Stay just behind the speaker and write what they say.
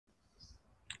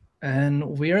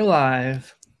And we're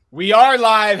live. We are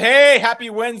live. Hey,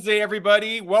 happy Wednesday,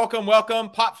 everybody. Welcome,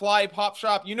 welcome, Pop Fly Pop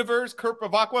Shop Universe, Kurt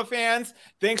Bevacqua fans.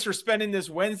 Thanks for spending this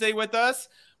Wednesday with us.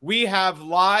 We have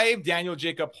live Daniel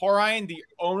Jacob Horine, the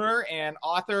owner and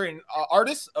author and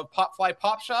artist of Pop Fly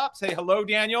Pop Shop. Say hello,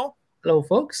 Daniel. Hello,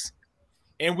 folks.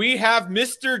 And we have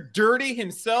Mr. Dirty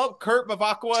himself, Kurt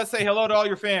Bevacqua. Say hello to all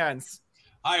your fans.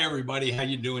 Hi, everybody. How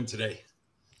you doing today?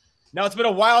 Now, it's been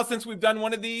a while since we've done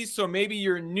one of these, so maybe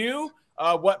you're new.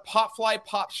 What Pop Fly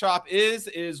Pop Shop is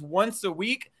once a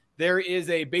week there is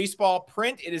a baseball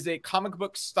print. It is a comic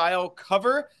book style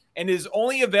cover and is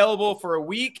only available for a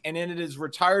week, and then it is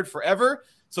retired forever.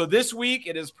 So this week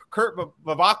it is Kurt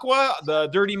Bevacqua, the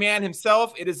dirty man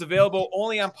himself. It is available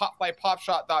only on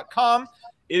popflypopshop.com.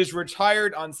 It is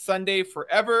retired on Sunday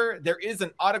forever. There is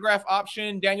an autograph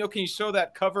option. Daniel, can you show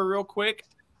that cover real quick?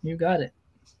 You got it.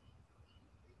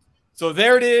 So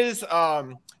there it is.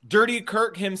 Dirty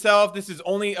Kirk himself. This is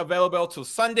only available till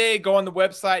Sunday. Go on the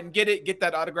website and get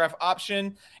that autograph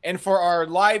option. And for our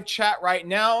live chat right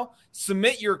now,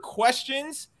 submit your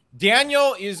questions.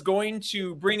 Daniel is going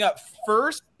to bring up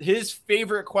first his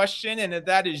favorite question, and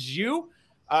that is you.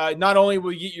 Not only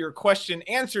will you get your question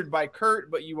answered by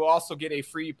Kurt, but you will also get a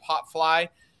free Pop Fly.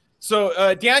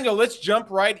 So Daniel, let's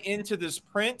jump right into this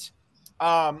print.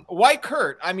 Why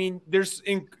Kurt? I mean, there's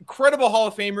incredible Hall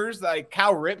of Famers like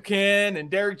Cal Ripken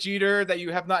and Derek Jeter that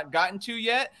you have not gotten to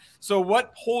yet. So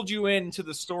what pulled you into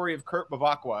the story of Kurt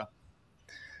Bevacqua?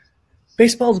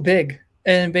 Baseball's big,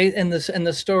 and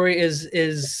the story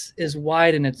is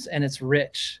wide and it's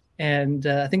rich, and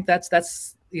I think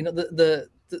that's you know the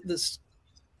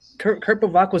Kurt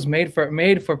Bevacqua was made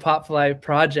for Pop Fly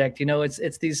Project. You know,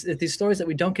 it's these stories that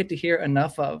we don't get to hear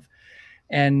enough of.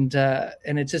 And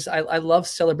it's just I love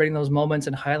celebrating those moments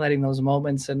and highlighting those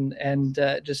moments and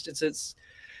just it's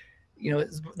you know,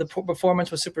 the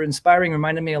performance was super inspiring.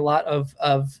 Reminded me a lot of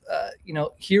you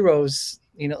know, heroes.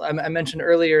 You know, I mentioned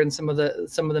earlier in some of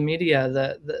the media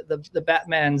the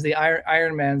Batmans, the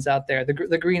Iron Mans out there,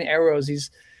 the Green Arrows.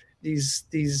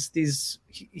 These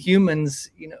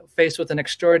humans, you know, faced with an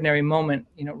extraordinary moment,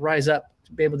 you know, rise up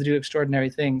to be able to do extraordinary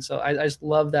things. So I just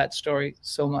love that story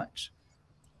so much.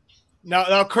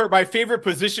 Now, Kurt, my favorite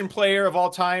position player of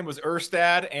all time was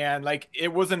Erstad, and like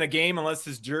it wasn't a game unless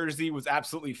his jersey was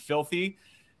absolutely filthy.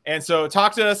 And so,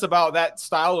 talk to us about that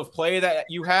style of play that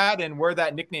you had and where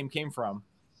that nickname came from.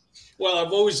 Well,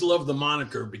 I've always loved the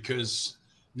moniker because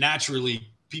naturally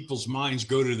people's minds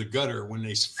go to the gutter when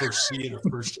they first see it or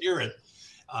first hear it,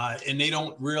 and they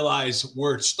don't realize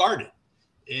where it started.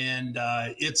 And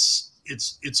I've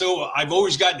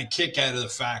always gotten a kick out of the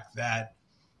fact that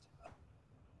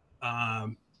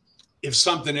if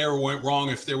something ever went wrong,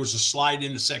 if there was a slide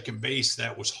into second base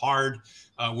that was hard,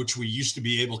 which we used to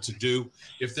be able to do,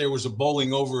 if there was a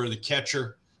bowling over the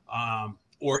catcher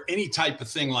or any type of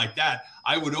thing like that,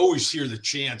 I would always hear the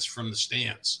chants from the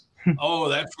stands. Oh,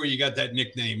 that's where you got that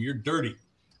nickname. You're dirty.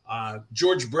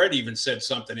 George Brett even said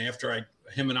something after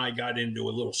him and I got into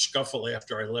a little scuffle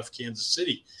after I left Kansas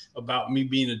City about me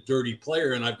being a dirty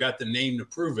player, and I've got the name to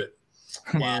prove it.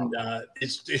 Wow. And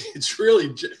it's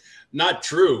really not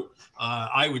true.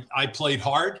 I played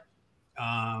hard,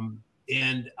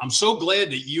 and I'm so glad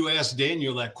that you asked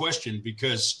Daniel that question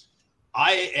because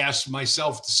I asked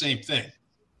myself the same thing.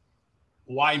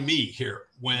 Why me here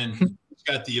when he's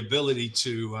got the ability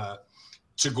to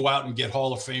go out and get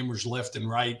Hall of Famers left and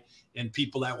right and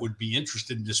people that would be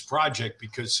interested in this project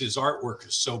because his artwork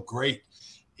is so great,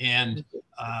 and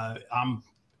I'm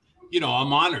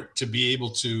honored to be able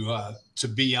to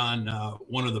be on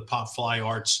one of the Pop Fly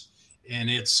arts, and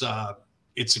it's a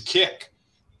kick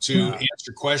to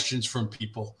answer questions from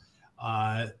people.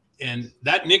 And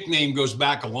that nickname goes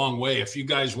back a long way. If you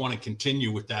guys want to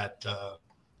continue with that,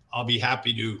 I'll be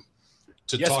happy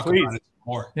to talk about it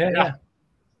more. Yeah.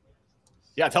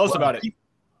 Tell us about it.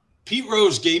 Pete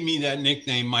Rose gave me that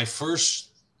nickname my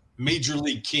first major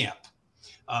league camp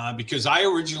because I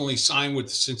originally signed with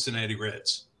the Cincinnati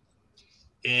Reds.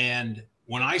 And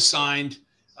when I signed,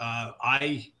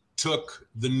 I took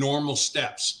the normal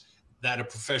steps that a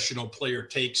professional player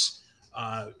takes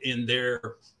in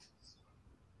their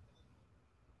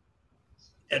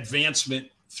advancement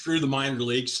through the minor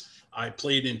leagues. I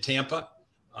played in Tampa,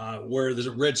 where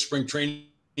the Red spring training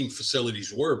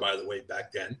facilities were, by the way,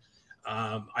 back then.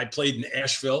 I played in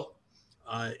Asheville.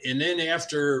 And then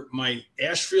after my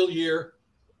Asheville year,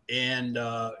 and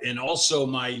also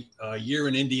my year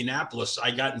in Indianapolis,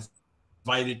 I got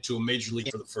invited to a major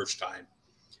league for the first time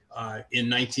in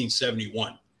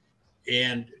 1971.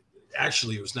 And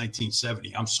actually it was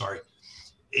 1970, I'm sorry.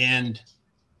 And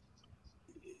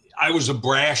I was a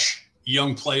brash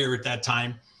young player at that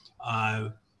time.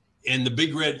 And the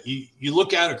Big Red, you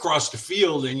look out across the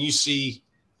field and you see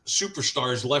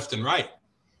superstars left and right.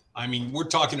 I mean, we're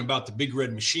talking about the Big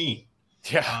Red Machine.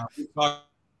 Yeah. We're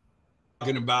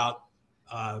talking about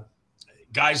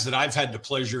guys that I've had the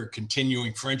pleasure of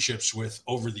continuing friendships with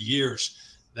over the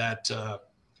years that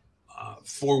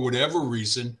for whatever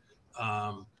reason,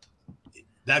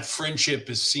 that friendship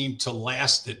has seemed to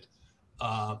lasted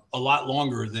a lot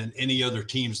longer than any other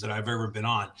teams that I've ever been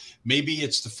on. Maybe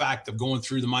it's the fact of going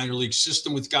through the minor league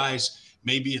system with guys.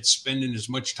 Maybe it's spending as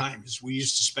much time as we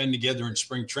used to spend together in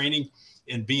spring training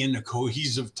and being the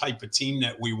cohesive type of team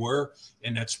that we were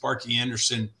and that Sparky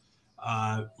Anderson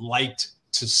liked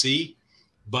to see.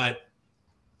 But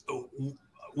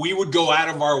we would go out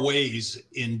of our ways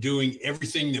in doing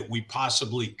everything that we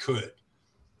possibly could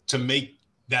to make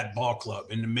that ball club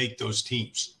and to make those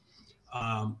teams.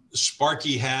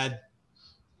 Sparky had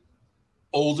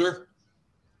older,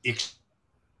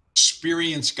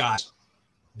 experienced guys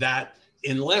that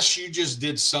unless you just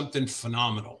did something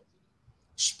phenomenal,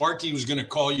 Sparky was going to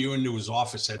call you into his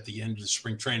office at the end of the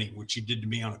spring training, which he did to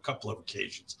me on a couple of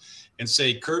occasions, and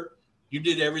say, Kurt, you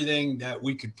did everything that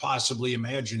we could possibly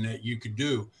imagine that you could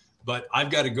do, but I've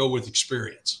got to go with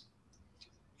experience.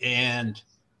 And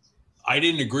I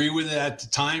didn't agree with it at the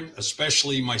time,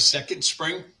 especially my second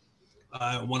spring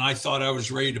when I thought I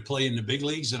was ready to play in the big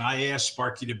leagues, and I asked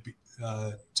Sparky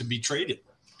to be traded.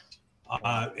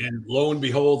 And lo and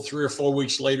behold, 3 or 4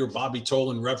 weeks later, Bobby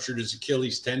Tolan ruptured his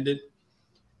Achilles tendon,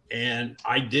 and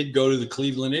I did go to the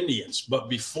Cleveland Indians. But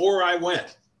before I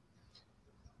went,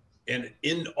 and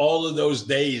in all of those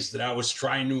days that I was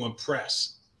trying to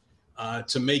impress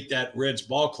to make that Reds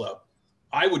ball club,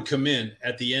 I would come in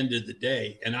at the end of the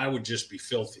day and I would just be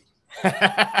filthy.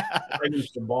 I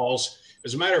used the balls.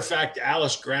 As a matter of fact,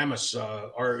 Alice Gramus,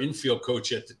 our infield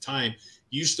coach at the time,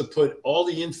 used to put all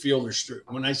the infielders through.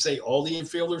 When I say all the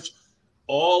infielders,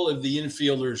 all of the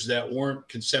infielders that weren't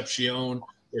Concepcion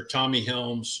or Tommy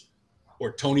Helms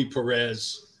or Tony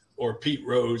Perez or Pete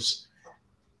Rose,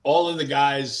 all of the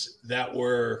guys that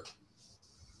were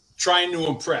trying to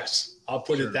impress, I'll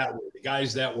put it that way, the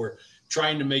guys that were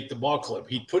trying to make the ball club.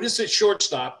 He'd put us at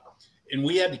shortstop, and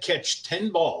we had to catch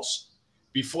 10 balls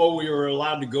before we were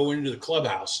allowed to go into the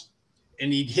clubhouse,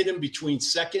 and he'd hit them between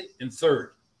second and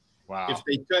third. Wow.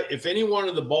 If any one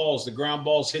of the balls, the ground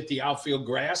balls, hit the outfield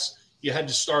grass, you had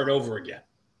to start over again.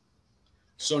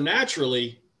 So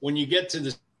naturally, when you get to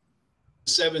the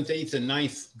 7th, 8th, and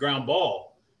 9th ground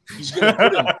ball, he's going to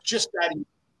put them just that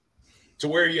to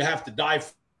where you have to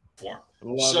dive for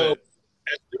him. So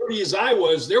as dirty as I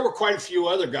was, there were quite a few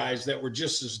other guys that were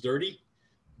just as dirty,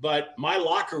 but my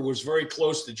locker was very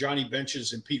close to Johnny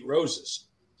Bench's and Pete Rose's.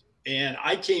 And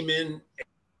I came in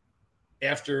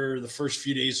after the first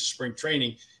few days of spring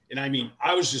training, and I mean,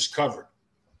 I was just covered.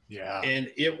 Yeah.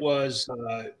 And it was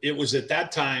at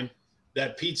that time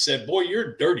that Pete said, "Boy,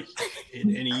 you're dirty," and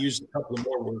he used a couple of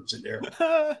more words in there.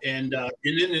 And then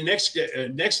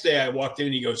the next day I walked in,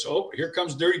 and he goes, "Oh, here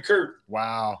comes Dirty Kurt."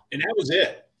 Wow! And that was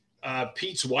it.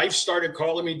 Pete's wife started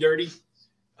calling me dirty.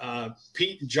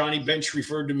 Pete and Johnny Bench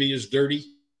referred to me as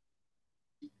dirty.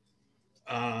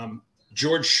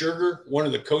 George Sugar, one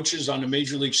of the coaches on the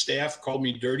major league staff, called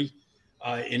me dirty,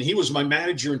 and he was my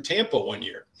manager in Tampa one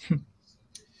year.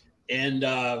 And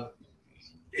and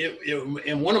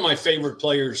one of my favorite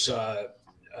players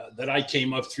that I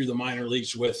came up through the minor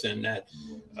leagues with and that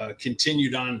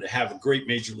continued on to have a great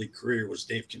major league career was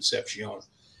Dave Concepcion.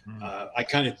 I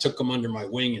kind of took him under my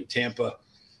wing in Tampa.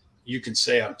 You can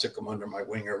say I took him under my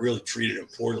wing. I really treated him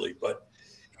poorly, but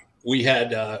we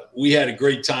had a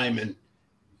great time. And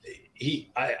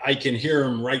I can hear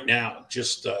him right now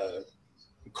just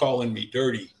calling me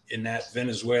dirty in that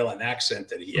Venezuelan accent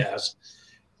that he has.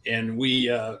 And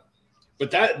but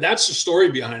that's the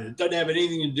story behind it. It doesn't have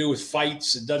anything to do with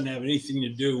fights. It doesn't have anything to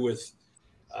do with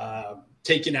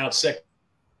taking out second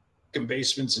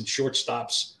basemen and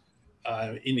shortstops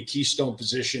in the keystone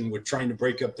position with trying to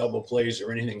break up double plays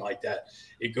or anything like that.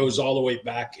 It goes all the way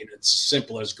back, and it's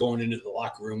simple as going into the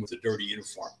locker room with a dirty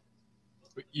uniform.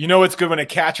 You know it's good when a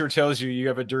catcher tells you you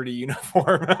have a dirty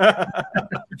uniform.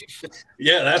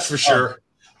 Yeah, that's for sure.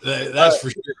 That's for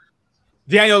sure.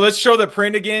 Daniel, let's show the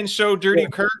print again. Show Dirty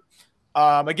Kurt.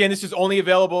 Again, this is only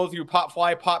available through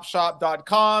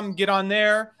popflypopshop.com. Get on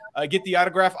there, get the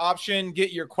autograph option,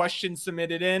 get your questions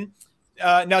submitted in.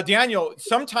 Now, Daniel,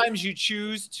 sometimes you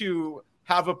choose to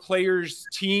have a player's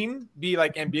team be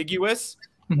like ambiguous,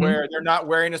 where they're not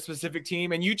wearing a specific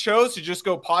team, and you chose to just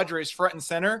go Padres front and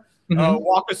center.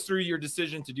 Walk us through your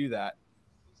decision to do that.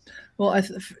 Well,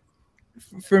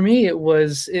 for me, it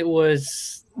was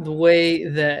the way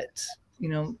that, you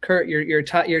know, Kurt, you're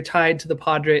tied to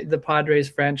the Padres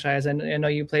franchise. And I know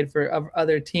you played for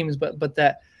other teams, but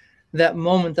that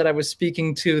moment that I was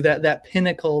speaking to, that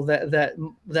pinnacle,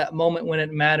 that moment when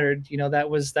it mattered, you know, that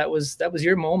was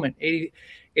your moment.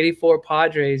 84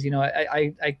 Padres. You know,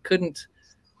 I couldn't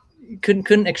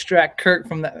extract Kurt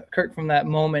from that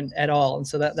moment at all. And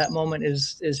so that moment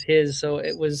is his. So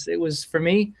it was for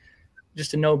me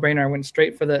just a no-brainer. I went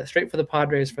straight for the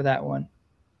Padres for that one.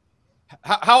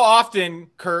 How often,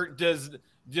 Kurt, does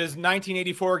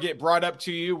 1984 get brought up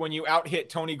to you when you out-hit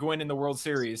Tony Gwynn in the World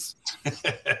Series?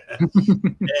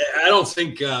 I don't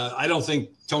think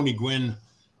Tony Gwynn,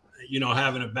 you know,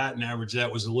 having a batting average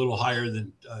that was a little higher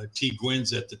than T.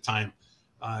 Gwynn's at the time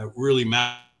really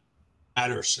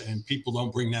matters, and people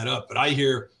don't bring that up. But I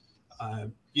hear,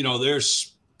 you know,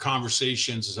 there's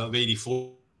conversations of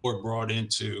 84 brought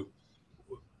into,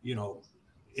 you know,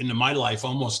 into my life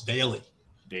almost daily.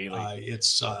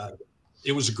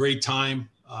 It was a great time.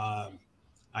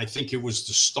 I think it was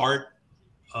the start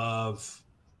of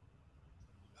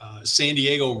San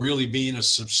Diego really being a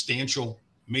substantial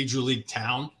major league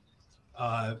town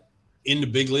in the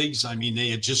big leagues. I mean, they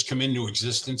had just come into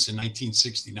existence in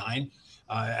 1969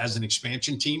 as an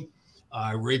expansion team.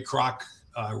 Ray Kroc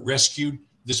rescued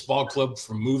this ball club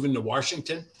from moving to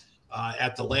Washington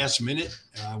at the last minute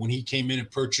when he came in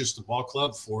and purchased the ball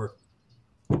club for,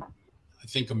 I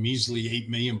think, a measly $8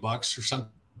 million or something.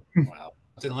 Wow.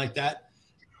 Something like that.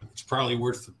 It's probably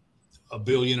worth $1.5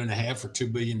 billion or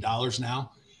 $2 billion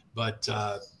now. But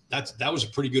that was a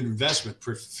pretty good investment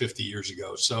 50 years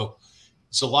ago. So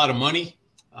it's a lot of money.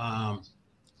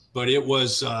 But it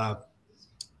was,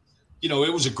 you know,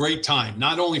 it was a great time,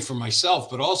 not only for myself,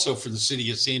 but also for the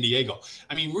city of San Diego.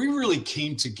 I mean, we really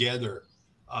came together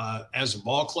as a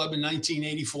ball club in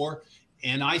 1984.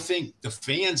 And I think the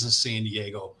fans of San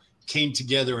Diego came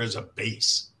together as a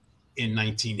base in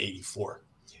 1984.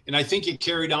 And I think it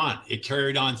carried on. It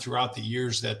carried on throughout the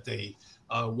years that they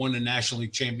won the National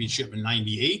League Championship in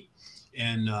 98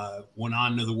 and went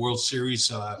on to the World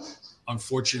Series.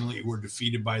 Unfortunately, were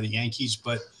defeated by the Yankees,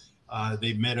 but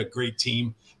they met a great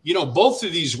team. You know, both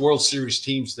of these World Series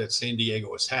teams that San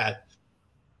Diego has had,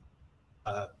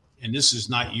 and this is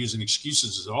not using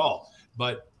excuses at all,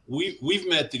 but we've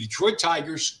met the Detroit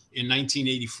Tigers in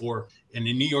 1984 and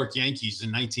the New York Yankees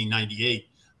in 1998.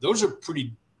 Those are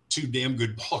two damn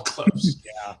good ball clubs.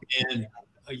 Yeah. And,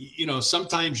 you know,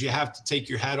 sometimes you have to take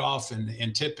your hat off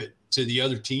and tip it to the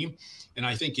other team. And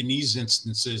I think in these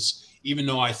instances, even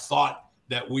though I thought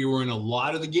that we were in a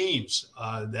lot of the games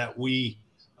that we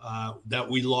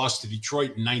lost to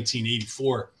Detroit in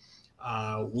 1984,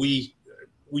 we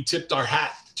tipped our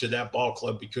hat to that ball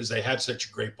club because they had such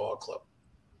a great ball club.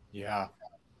 Yeah.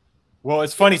 Well,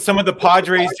 it's funny. Some of the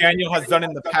Padres Daniel has done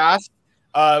in the past,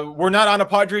 we're not on a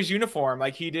Padres uniform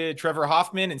like he did Trevor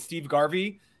Hoffman and Steve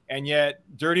Garvey, and yet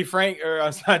Dirty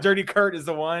Kurt is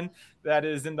the one that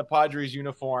is in the Padres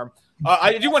uniform.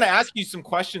 I do want to ask you some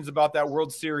questions about that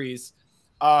World Series.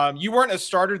 You weren't a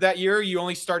starter that year. You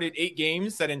only started 8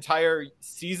 games that entire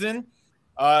season.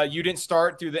 You didn't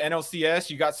start through the NLCS.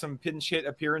 You got some pinch hit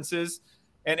appearances.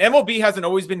 And MLB hasn't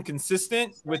always been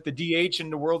consistent with the DH in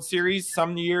the World Series.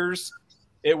 Some years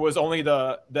it was only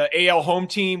the AL home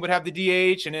team would have the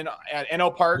DH, and then at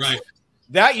NL Parks. Right.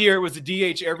 That year it was the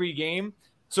DH every game.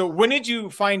 So when did you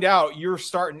find out you're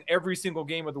starting every single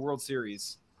game of the World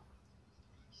Series?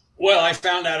 Well, I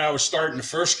found out I was starting the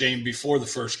first game before the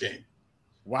first game.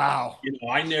 Wow. You know,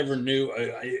 I never knew.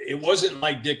 It wasn't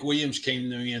like Dick Williams came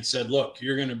to me and said, look,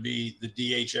 you're going to be the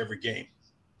DH every game.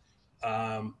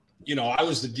 You know, I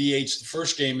was the DH the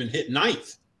first game and hit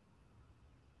 9th.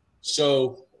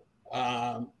 So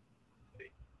I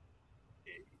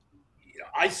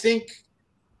think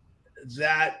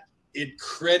that it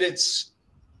credits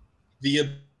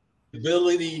the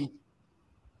ability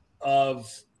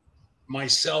of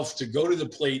myself to go to the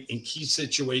plate in key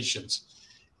situations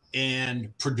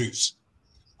and produce.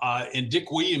 And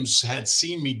Dick Williams had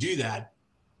seen me do that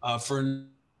for a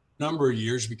number of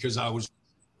years because I was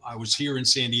here in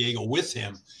San Diego with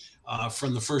him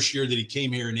from the first year that he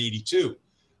came here in '82,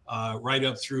 right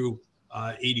up through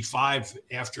 '85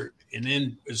 after. And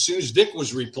then as soon as Dick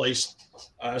was replaced,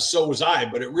 so was I.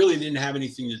 But it really didn't have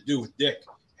anything to do with Dick. It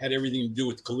had everything to do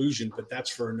with collusion. But that's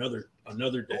for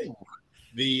another day.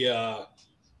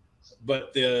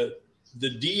 But the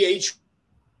DH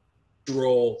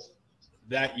role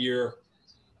that year,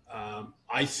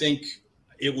 I think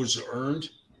it was earned.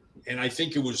 And I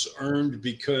think it was earned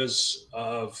because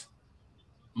of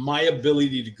my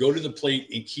ability to go to the plate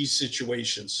in key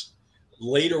situations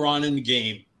later on in the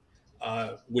game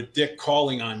with Dick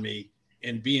calling on me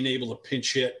and being able to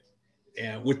pinch hit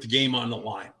and with the game on the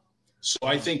line. So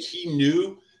I think he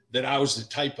knew that I was the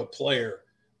type of player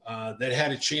that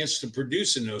had a chance to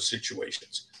produce in those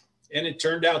situations. And it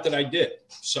turned out that I did.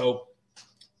 So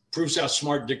proves how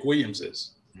smart Dick Williams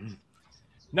is.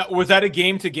 Now, was that a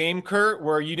game-to-game, Kurt,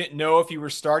 where you didn't know if you were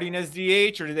starting as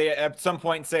DH, or did they at some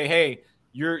point say, "Hey,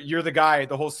 you're the guy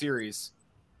the whole series"?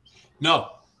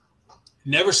 No,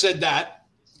 never said that.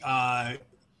 I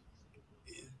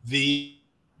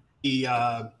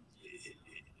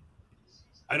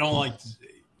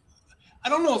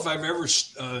don't know if I've ever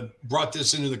brought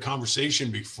this into the conversation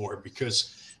before,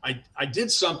 because I did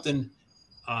something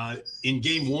in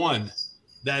game one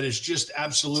that is just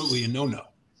absolutely a no-no.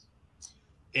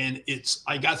 And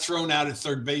I got thrown out at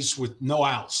third base with no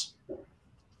outs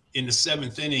in the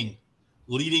 7th inning,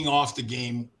 leading off the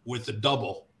game with a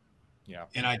double. Yeah.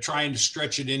 And I tried to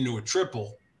stretch it into a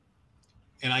triple,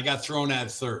 and I got thrown out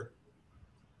at third.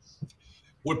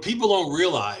 What people don't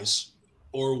realize,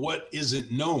 or what isn't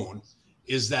known,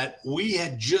 is that we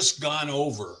had just gone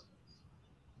over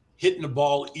hitting the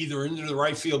ball either into the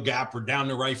right field gap or down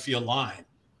the right field line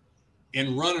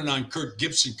and running on Kurt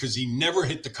Gibson because he never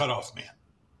hit the cutoff man.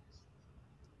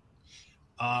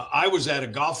 I was at a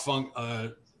golf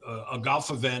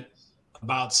event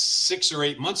about 6 or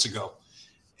 8 months ago,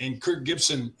 and Kurt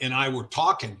Gibson and I were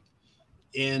talking,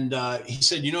 and he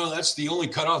said, that's the only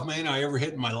cutoff man I ever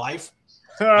hit in my life.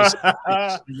 I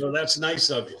said, that's nice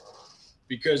of you,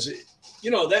 because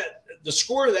that the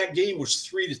score of that game was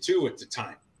 3-2 at the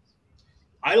time.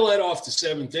 I led off the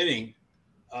 7th inning,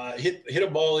 hit a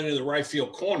ball into the right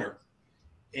field corner,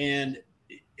 and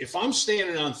if I'm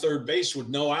standing on third base with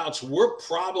no outs, we're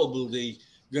probably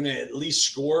going to at least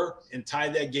score and tie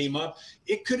that game up.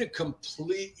 It could have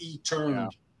completely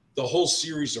turned the whole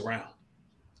series around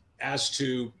as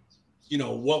to,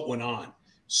 what went on.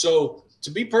 So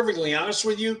to be perfectly honest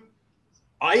with you,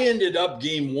 I ended up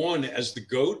game one as the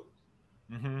GOAT.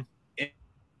 Mm-hmm.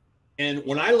 And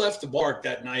when I left the ballpark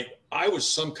that night, I was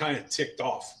some kind of ticked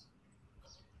off.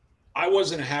 I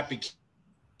wasn't a happy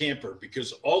camper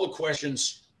because all the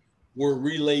questions were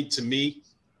relayed to me.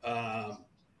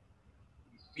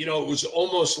 It was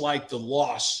almost like the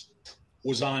loss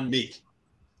was on me.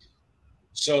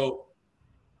 So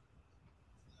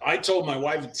I told my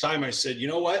wife at the time, I said, you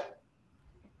know what?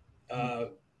 I'm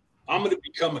going to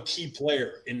become a key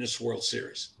player in this World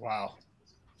Series. Wow.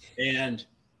 And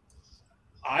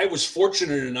I was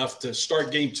fortunate enough to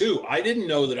start game two. I didn't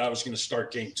know that I was going to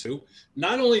start game two.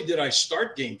 Not only did I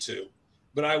start game two,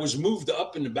 but I was moved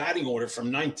up in the batting order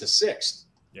from 9th to 6th.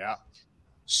 Yeah.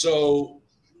 So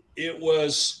it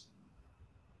was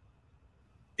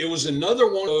another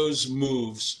one of those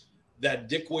moves that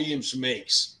Dick Williams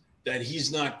makes that he's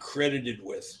not credited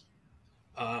with.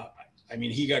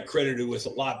 He got credited with a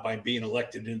lot by being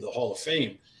elected into the Hall of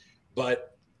Fame,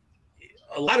 but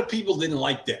a lot of people didn't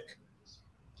like Dick.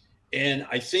 And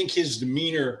I think his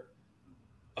demeanor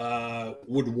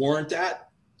would warrant that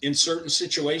in certain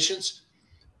situations.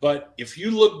 But if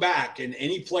you look back, and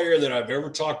any player that I've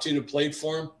ever talked to that played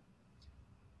for him,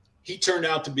 he turned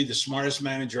out to be the smartest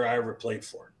manager I ever played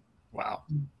for. Wow.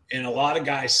 And a lot of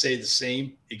guys say the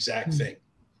same exact thing.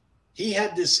 He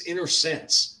had this inner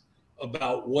sense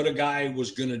about what a guy was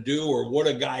going to do or what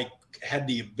a guy had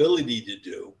the ability to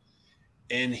do.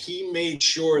 And he made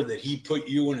sure that he put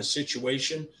you in a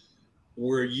situation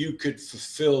where you could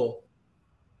fulfill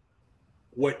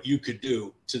what you could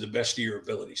do to the best of your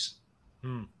abilities.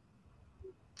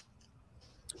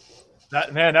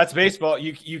 That's baseball.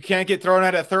 You can't get thrown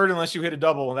out at third unless you hit a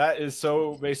double. That is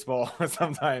so baseball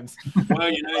sometimes.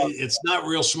 Well, it's not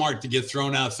real smart to get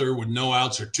thrown out third with no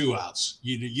outs or 2 outs.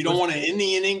 You don't want to end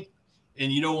the inning,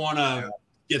 and you don't want to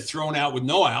get thrown out with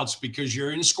no outs because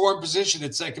you're in scoring position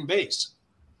at second base.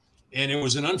 And it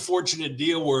was an unfortunate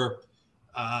deal where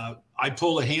I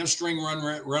pulled a hamstring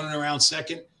running around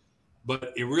second,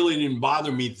 but it really didn't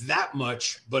bother me that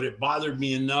much, but it bothered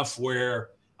me enough where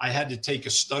I had to take a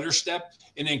stutter step.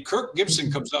 And then Kirk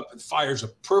Gibson comes up and fires a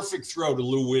perfect throw to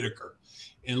Lou Whitaker.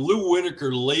 And Lou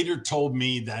Whitaker later told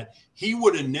me that he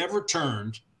would have never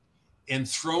turned and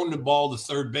thrown the ball to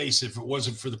third base if it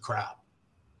wasn't for the crowd.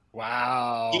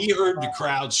 Wow. He heard the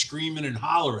crowd screaming and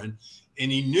hollering,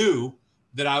 and he knew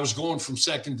that I was going from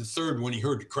second to third when he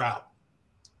heard the crowd.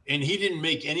 And he didn't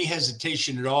make any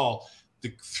hesitation at all.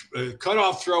 The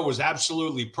cutoff throw was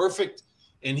absolutely perfect,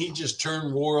 and he just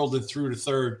turned, whirled, and threw to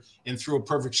third and threw a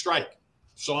perfect strike.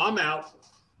 So I'm out.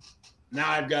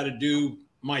 Now I've got to do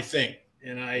my thing.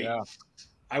 And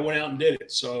I went out and did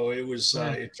it. So it was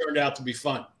it turned out to be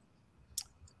fun.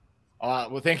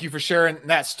 Well, thank you for sharing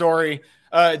that story.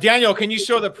 Daniel, can you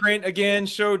show the print again?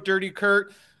 Show Dirty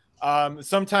Kurt.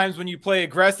 Sometimes when you play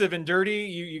aggressive and dirty,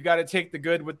 you got to take the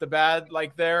good with the bad,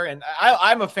 like there. And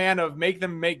I'm a fan of make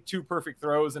them make 2 perfect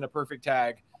throws and a perfect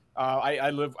tag.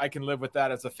 I can live with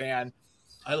that as a fan.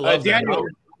 I love Daniel.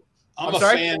 That. I'm a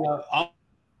sorry? fan.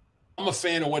 I'm a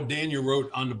fan of what Daniel wrote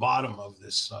on the bottom of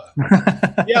this.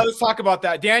 Yeah, let's talk about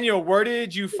that. Daniel, where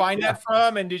did you find that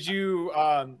from? And did you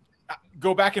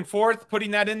go back and forth putting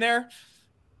that in there?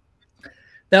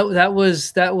 That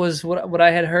was what I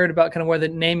had heard about, kind of where the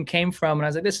name came from, and I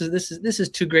was like, this is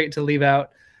too great to leave out.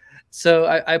 So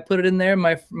I put it in there,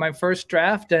 my first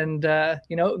draft, and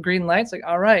green lights, like,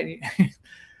 all right.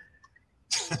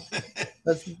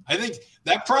 I think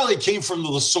that probably came from the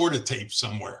Lasorda tape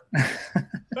somewhere.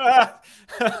 Yeah,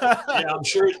 I'm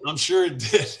sure it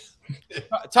did.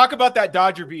 Talk about that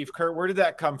Dodger beef, Kurt. Where did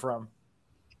that come from?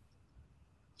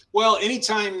 Well,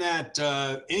 anytime that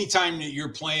you're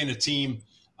playing a team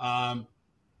that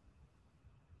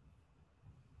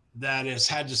has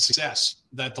had the success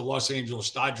that the Los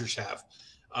Angeles Dodgers have,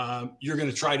 you're going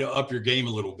to try to up your game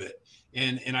a little bit.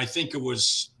 And I think that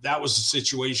was the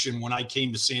situation when I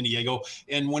came to San Diego,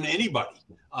 and when anybody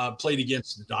played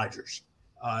against the Dodgers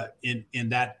in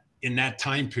that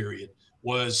time period,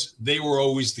 was they were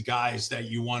always the guys that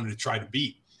you wanted to try to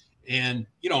beat. And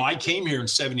I came here in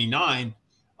 '79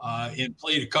 and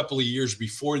played a couple of years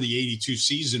before the '82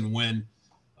 season when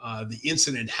the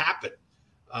incident happened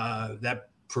that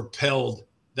propelled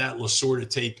that Lasorda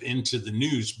tape into the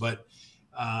news. But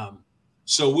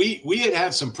so we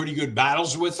had some pretty good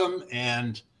battles with them.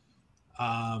 And,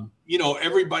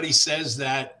 everybody says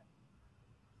that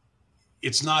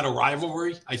it's not a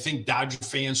rivalry. I think Dodger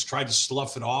fans try to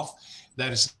slough it off,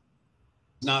 that it's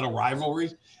not a rivalry.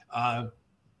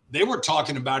 They were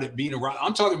talking about it being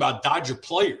I'm talking about Dodger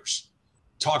players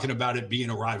talking about it being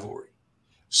a rivalry.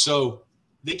 So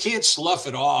they can't slough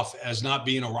it off as not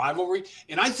being a rivalry.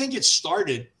 And I think it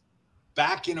started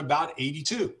back in about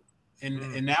 '82.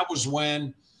 And that was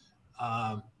when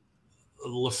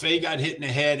LaFay got hit in the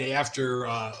head after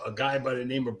a guy by the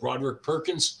name of Broderick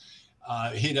Perkins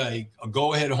hit a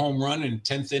go-ahead home run in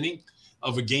 10th inning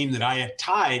of a game that I had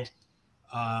tied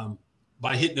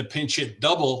by hitting a pinch hit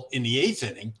double in the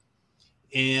 8th inning.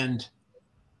 And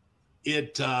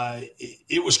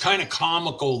it was kind of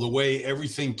comical the way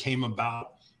everything came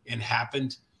about and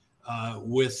happened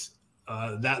with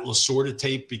that Lasorda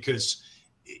tape, because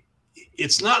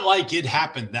it's not like it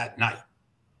happened that night.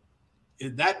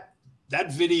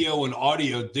 That video and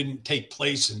audio didn't take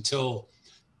place until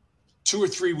 2 or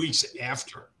 3 weeks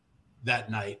after that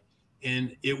night.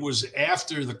 And it was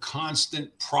after the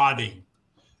constant prodding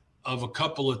of a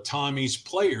couple of Tommy's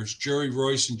players, Jerry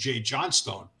Royce and Jay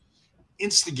Johnstone,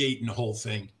 instigating the whole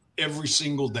thing every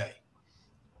single day.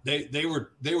 They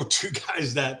were 2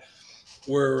 guys that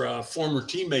were former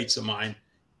teammates of mine,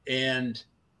 and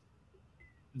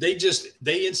they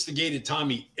instigated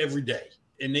Tommy every day,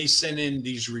 and they sent in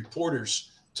these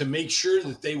reporters to make sure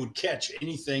that they would catch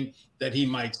anything that he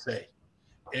might say.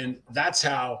 And that's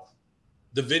how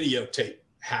the videotape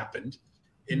happened.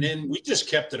 And then we just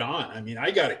kept it on. I mean,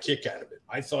 I got a kick out of it.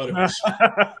 I thought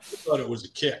it was a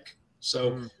kick.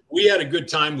 So we had a good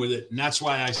time with it. And that's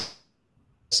why I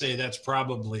say that's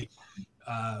probably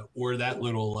where that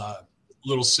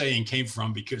little saying came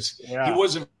from, because he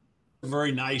wasn't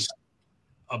very nice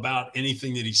about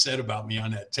anything that he said about me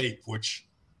on that tape, which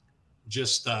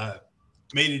just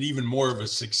made it even more of a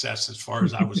success as far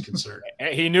as I was concerned.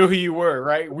 He knew who you were,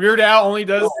 right? Weird Al only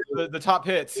does the top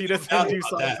hits. He doesn't do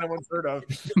something no one's heard of.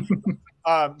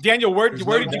 Daniel, where did you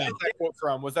get that quote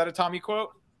from? Was that a Tommy quote?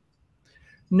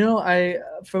 No,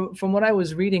 from what I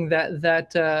was reading,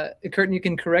 that Kurt, and you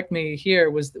can correct me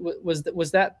here, was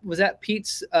that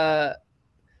Pete's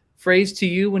phrase to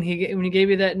you when he gave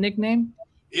you that nickname?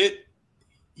 Yes.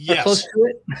 Or close to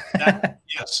it?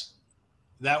 Yes.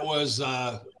 That was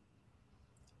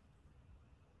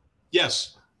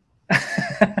yes.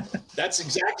 That's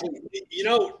exactly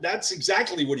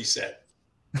what he said.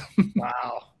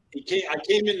 Wow. I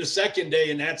came in the second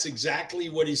day, and that's exactly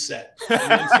what he said.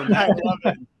 And then from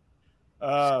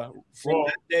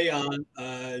that day on,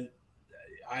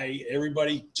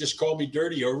 everybody just called me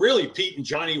Dirty, or really Pete and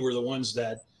Johnny were the ones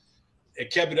that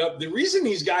kept it up. The reason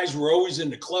these guys were always in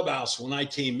the clubhouse when I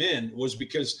came in was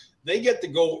because they get to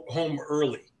go home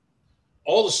early.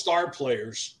 All the star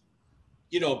players,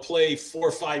 play 4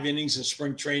 or 5 innings in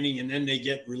spring training, and then they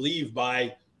get relieved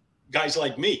by guys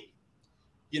like me,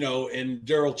 and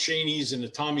Daryl Cheney's and the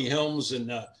Tommy Helms and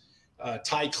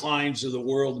Ty Kleins of the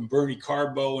world and Bernie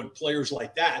Carbo and players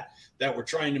like that were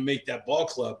trying to make that ball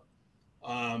club.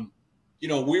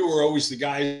 We were always the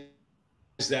guys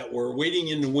that were waiting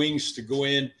in the wings to go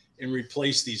in and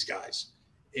replace these guys.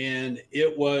 And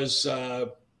it was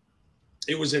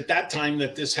at that time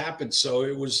that this happened. So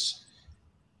it was,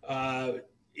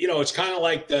 it's kind of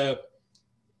like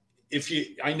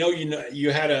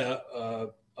you had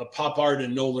a pop art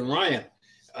in Nolan Ryan.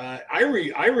 I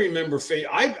remember,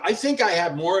 I think I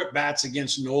had more at bats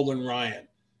against Nolan Ryan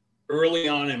early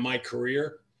on in my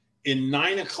career in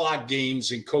 9 o'clock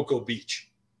games in Cocoa Beach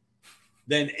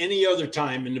than any other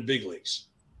time in the big leagues.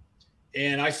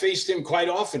 And I faced him quite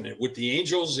often with the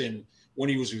Angels and when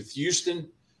he was with Houston.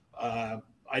 I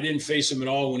didn't face him at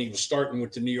all when he was starting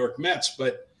with the New York Mets,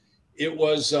 but it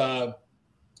was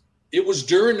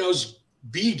during those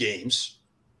B games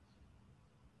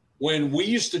when we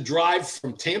used to drive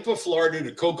from Tampa, Florida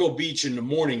to Cocoa Beach in the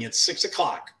morning at 6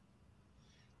 o'clock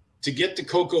to get to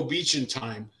Cocoa Beach in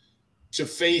time to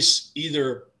face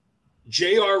either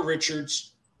J.R.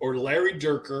 Richards or Larry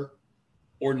Dierker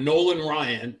or Nolan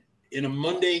Ryan in a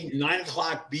Monday 9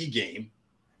 o'clock B game.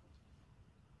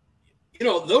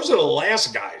 Those are the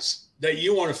last guys that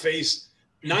you want to face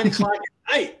 9 o'clock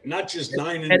at night, not just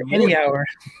 9 in the morning. Any hour.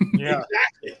 Yeah.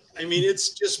 Exactly. I mean, it's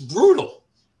just brutal.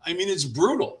 It's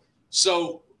brutal.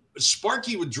 So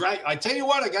Sparky would drag. I tell you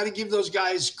what, I got to give those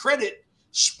guys credit.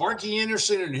 Sparky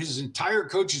Anderson and his entire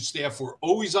coaching staff were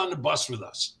always on the bus with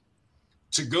us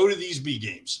to go to these B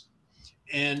games.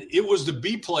 And it was the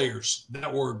B players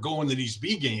that were going to these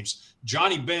B games.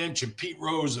 Johnny Bench and Pete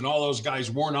Rose and all those guys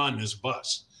weren't on this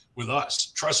bus with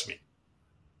us. Trust me.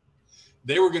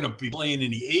 They were going to be playing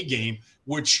in the A game,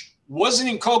 which wasn't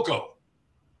in Cocoa.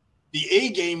 The A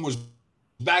game was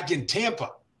back in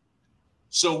Tampa.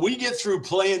 So we get through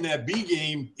playing that B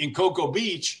game in Cocoa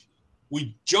Beach.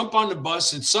 We jump on the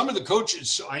bus, and some of the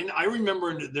coaches, I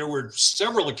remember there were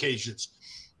several occasions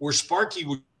where Sparky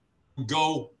would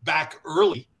go back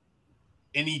early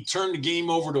and he turned the game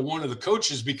over to one of the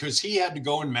coaches because he had to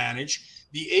go and manage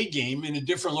the A game in a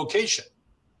different location.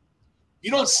 You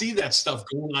don't see that stuff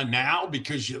going on now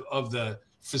because of the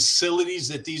facilities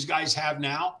that these guys have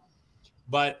now.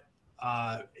 But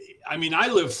I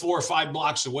lived 4 or 5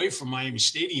 blocks away from Miami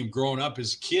Stadium growing up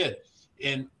as a kid.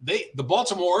 And the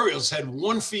Baltimore Orioles had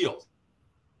one field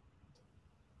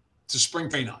to spring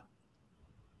train on.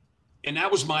 And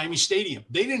that was Miami Stadium.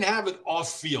 They didn't have it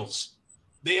off fields.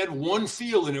 They had one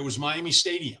field, and it was Miami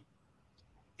Stadium.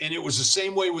 And it was the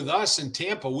same way with us in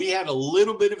Tampa. We had a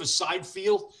little bit of a side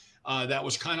field that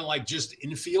was kind of like just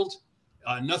infield,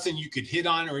 nothing you could hit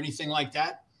on or anything like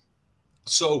that.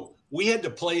 So we had to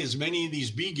play as many of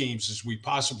these B games as we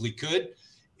possibly could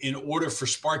in order for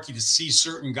Sparky to see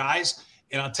certain guys.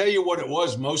 And I'll tell you what it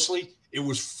was mostly. It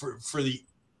was for the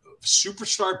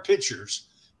superstar pitchers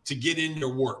to get in their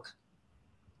work.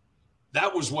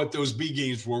 That was what those B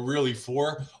games were really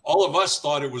for. All of us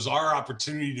thought it was our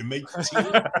opportunity to make the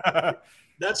team.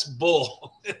 That's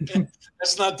bull.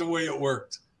 That's not the way it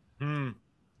worked.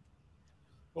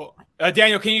 Well,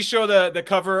 Daniel, can you show the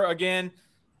cover again?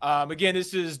 Again,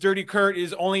 this is Dirty Kurt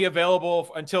is only available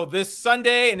until this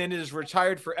Sunday, and then it is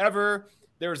retired forever.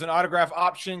 There's an autograph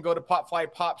option. Go to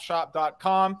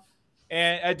popflypopshop.com.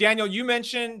 And Daniel, you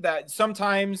mentioned that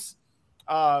sometimes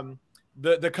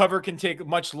the cover can take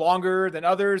much longer than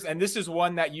others, and this is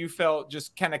one that you felt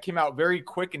just kind of came out very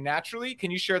quick and naturally. Can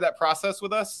you share that process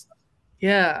with us?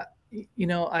 Yeah,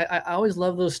 I always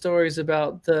love those stories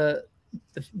about the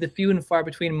few and far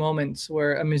between moments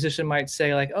where a musician might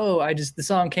say like, "Oh, the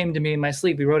song came to me in my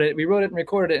sleep. We wrote it and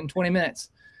recorded it in 20 minutes."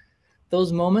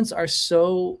 Those moments are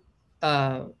so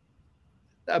a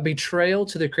betrayal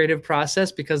to the creative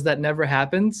process because that never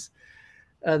happens.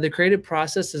 The creative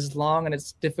process is long and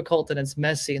it's difficult and it's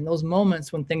messy. And those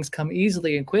moments when things come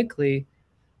easily and quickly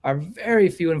are very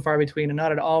few and far between and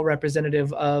not at all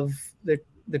representative of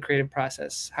the creative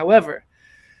process. However,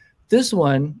 this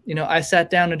one, I sat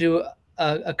down to do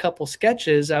a couple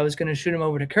sketches. I was going to shoot them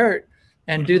over to Kurt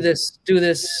and do this,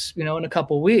 in a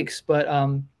couple weeks. But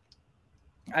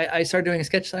I started doing a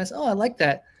sketch and I said, "Oh, I like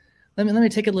that. Let me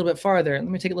take it a little bit farther. Let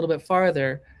me take it a little bit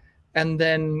farther." And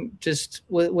then just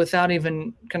without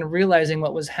even kind of realizing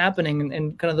what was happening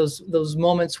and kind of those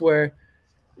moments where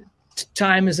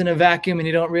time is in a vacuum and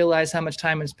you don't realize how much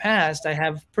time has passed, I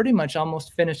have pretty much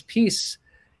almost finished piece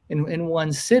in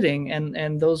one sitting.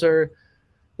 And those are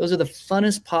the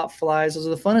funnest pop flies. Those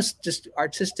are the funnest just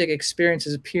artistic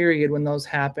experiences, period, when those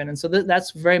happen. And so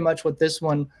that's very much what this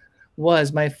one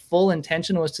was. My full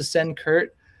intention was to send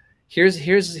Kurt,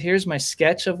 here's my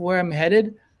sketch of where I'm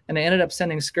headed. And I ended up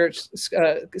sending Kurt,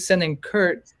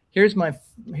 here's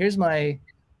my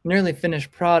nearly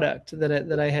finished product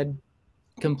that I had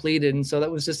completed. And so that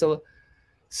was just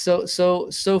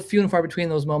so few and far between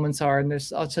those moments are, and there's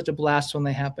such a blast when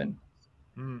they happen.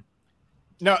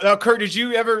 Now, Kurt, did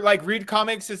you ever like read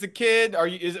comics as a kid?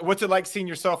 What's it like seeing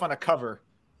yourself on a cover?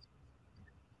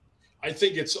 I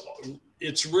think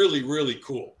it's really, really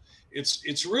cool.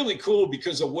 It's really cool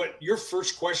because of what your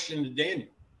first question to Daniel.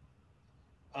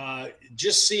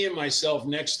 Just seeing myself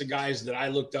next to guys that I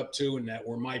looked up to and that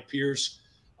were my peers,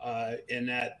 and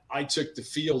that I took the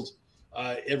field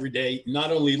every day,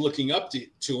 not only looking up to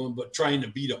them, but trying to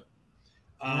beat them.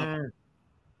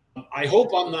 I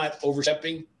hope I'm not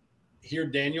overstepping here,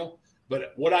 Daniel,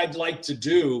 but what I'd like to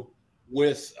do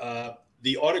with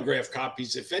the autograph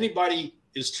copies, if anybody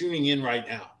is tuning in right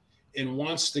now and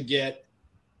wants to get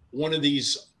one of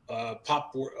these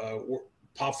Pop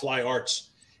Fly arts,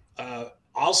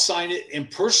 I'll sign it and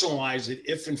personalize it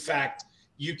if, in fact,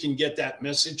 you can get that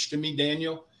message to me,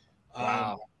 Daniel.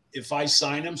 Wow. If I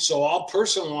sign them. So I'll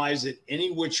personalize it any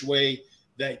which way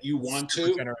that you want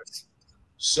to. Generous.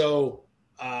 So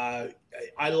I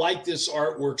like this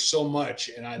artwork so much,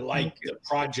 and I like the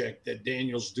project that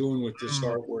Daniel's doing with this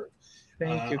artwork.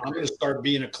 Thank you. I'm going to start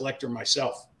being a collector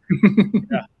myself.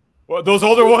 Yeah. Well, those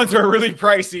older ones are really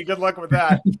pricey. Good luck with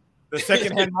that. The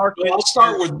secondhand market. I'll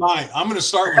start with mine. I'm going to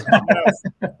start with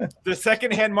mine. The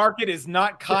secondhand market is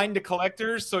not kind to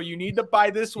collectors, so you need to buy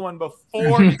this one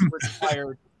before it's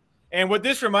retired. And what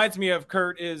this reminds me of,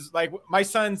 Kurt, is like my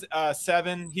son's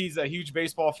 7. He's a huge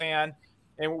baseball fan,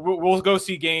 and we'll go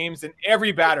see games. And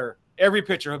every batter, every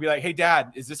pitcher, he'll be like, "Hey,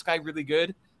 Dad, is this guy really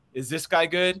good? Is this guy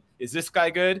good? Is this guy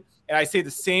good?" And I say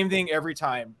the same thing every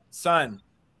time. Son,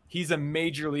 he's a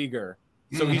major leaguer,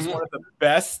 so he's one of the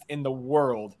best in the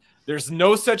world. There's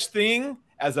no such thing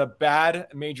as a bad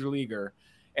major leaguer.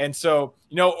 And so,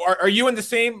 are you in the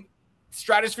same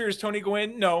stratosphere as Tony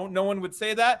Gwynn? No one would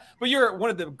say that. But you're one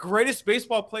of the greatest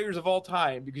baseball players of all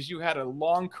time because you had a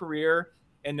long career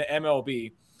in the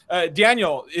MLB.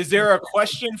 Daniel, is there a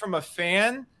question from a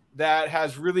fan that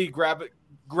has really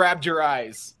grabbed your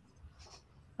eyes?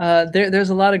 There's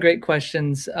a lot of great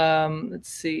questions. Let's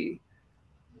see.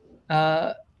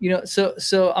 So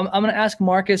I'm going to ask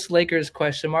Marcus Laker's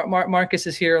question. Marcus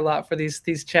is here a lot for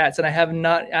these chats, and I have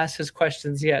not asked his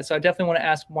questions yet. So I definitely want to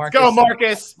ask Marcus. Go,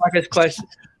 Marcus. Marcus question.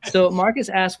 So Marcus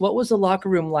asked, what was the locker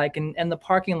room like and the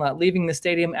parking lot leaving the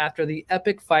stadium after the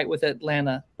epic fight with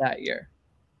Atlanta that year?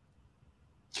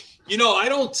 I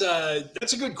don't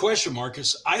that's a good question,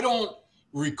 Marcus. I don't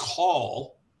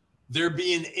recall there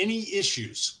being any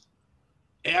issues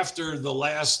after the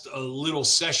last little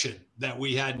session that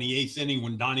we had in the 8th inning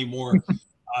when Donnie Moore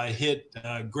hit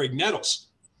Greg Nettles,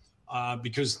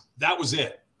 because that was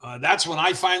it. That's when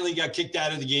I finally got kicked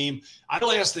out of the game. I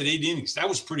lasted 8 innings. That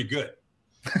was pretty good.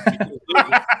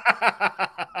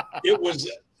 It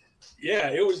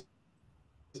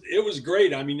was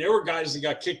great. I mean, there were guys that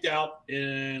got kicked out,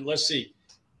 and let's see,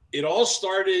 it all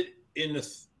started in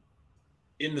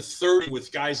the third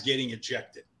with guys getting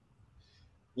ejected.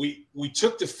 We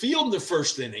took the field in the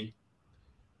first inning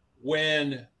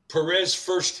when Perez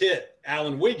first hit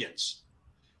Alan Wiggins,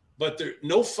 but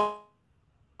no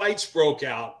fights broke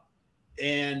out,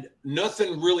 and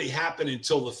nothing really happened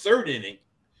until the third inning,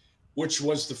 which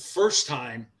was the first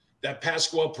time that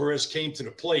Pascual Perez came to the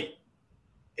plate,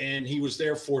 and he was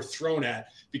therefore thrown at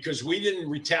because we didn't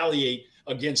retaliate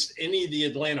against any of the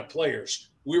Atlanta players.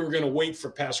 We were going to wait for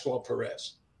Pascual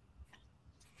Perez.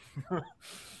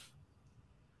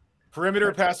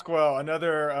 Perimeter Pascual,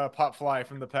 another Pop Fly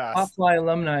from the past. Pop Fly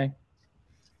alumni.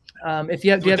 If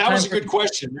you have, that was a good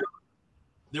question.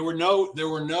 There were no.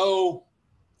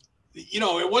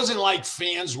 It wasn't like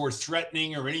fans were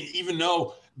threatening or any, even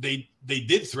though they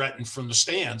did threaten from the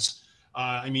stands.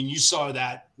 I mean, you saw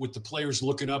that with the players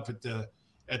looking up at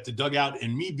the dugout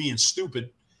and me being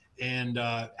stupid and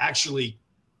actually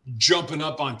jumping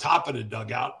up on top of the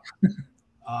dugout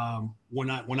when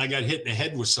I got hit in the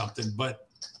head with something. But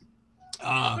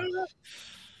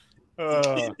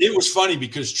it was funny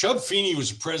because Chub Feeney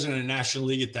was the president of the National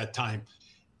League at that time.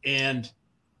 And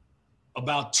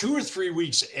about 2 or 3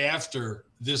 weeks after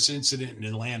this incident in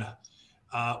Atlanta,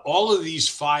 all of these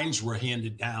fines were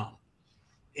handed down.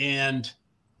 And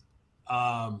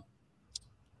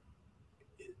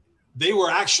they were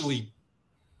actually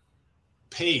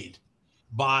paid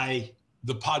by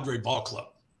the Padre Ball Club.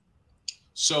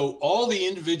 So all the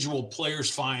individual players'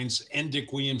 fines and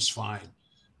Dick Williams' fine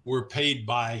were paid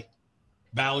by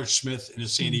Ballard Smith and the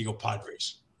San Diego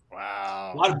Padres.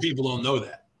 Wow. A lot of people don't know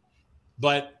that.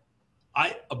 But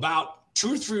about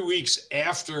 2 or 3 weeks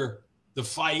after the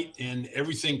fight and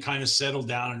everything kind of settled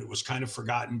down and it was kind of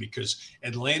forgotten because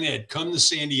Atlanta had come to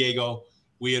San Diego.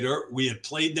 We had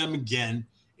played them again,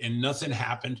 and nothing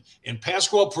happened. And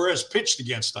Pascual Perez pitched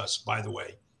against us, by the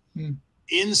way,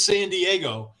 in San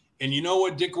Diego. And you know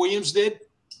what Dick Williams did?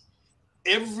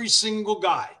 Every single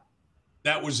guy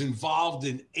that was involved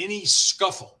in any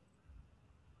scuffle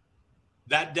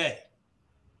that day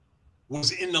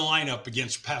was in the lineup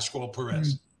against Pascual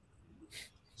Perez.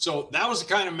 So that was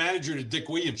the kind of manager that Dick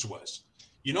Williams was.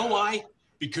 You know why?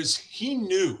 Because he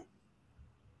knew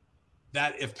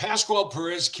that if Pascual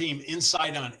Perez came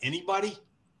inside on anybody,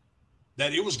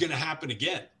 that it was going to happen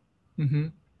again.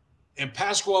 And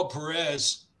Pascual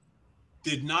Perez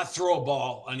did not throw a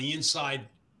ball on the inside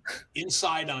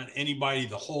on anybody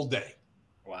the whole day.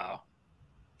 Wow.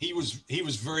 He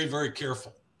was very, very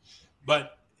careful.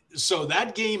 But so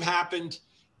that game happened.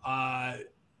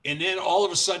 And then all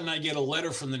of a sudden I get a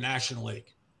letter from the National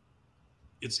League.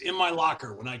 It's in my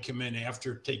locker when I come in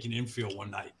after taking infield one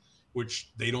night,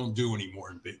 which they don't do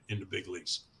anymore in the big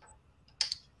leagues.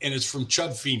 And it's from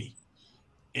Chud Feeney.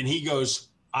 And he goes,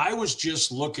 I was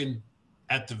just looking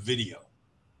at the video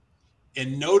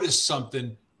and noticed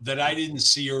something that I didn't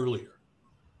see earlier.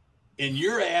 And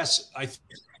your ass,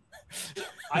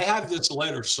 I have this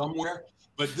letter somewhere,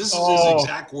 but this is his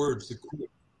exact words.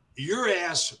 Your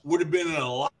ass would have been in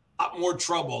a lot more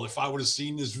trouble if I would have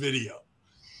seen this video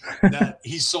that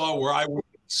he saw where I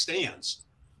stands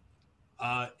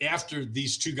after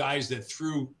these two guys that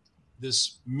threw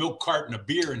this milk carton of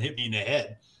beer and hit me in the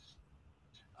head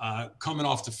coming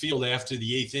off the field after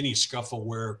the 8th inning scuffle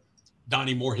where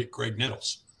Donnie Moore hit Greg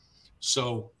Nettles.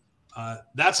 So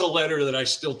that's a letter that I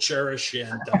still cherish.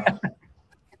 And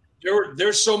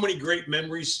there's so many great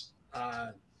memories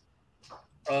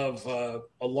of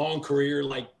a long career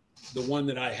like the one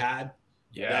that I had.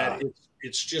 Yeah. That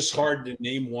it's just hard to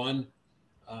name one.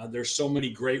 There's so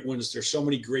many great ones. There's so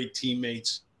many great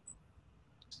teammates.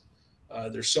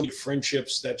 There's so many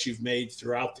friendships that you've made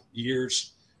throughout the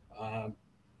years,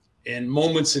 and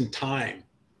moments in time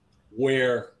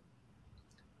where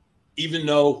even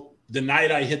though the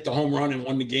night I hit the home run and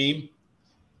won the game,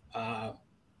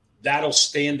 that'll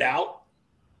stand out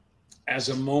as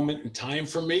a moment in time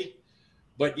for me.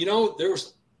 But, you know, there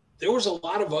was a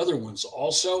lot of other ones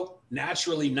also,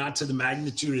 naturally not to the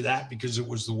magnitude of that because it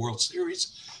was the World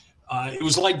Series. It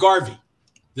was like Garvey,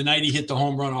 the night he hit the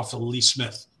home run off of Lee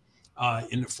Smith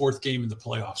in the 4th game of the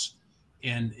playoffs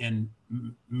and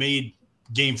made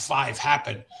Game 5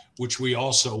 happen, which we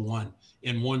also won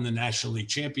and won the National League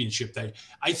Championship.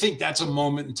 I think that's a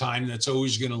moment in time that's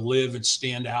always going to live and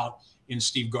stand out in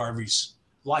Steve Garvey's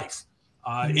life.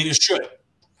 And it should.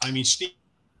 I mean, Steve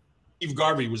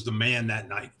Garvey was the man that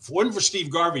night. If it wasn't for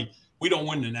Steve Garvey, we don't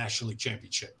win the National League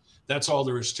Championship. That's all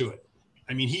there is to it.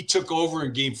 I mean, he took over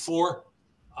in Game 4.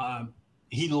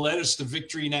 He led us to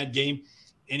victory in that game,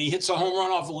 and he hits a home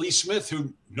run off of Lee Smith,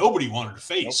 who nobody wanted to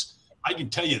face. I can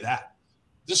tell you that.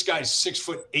 This guy's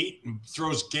 6'8" and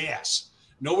throws gas.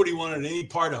 Nobody wanted any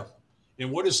part of him.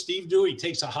 And what does Steve do? He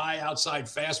takes a high outside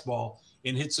fastball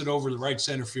and hits it over the right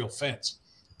center field fence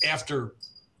after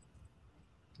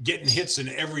getting hits in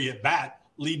every at bat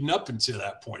leading up until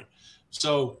that point.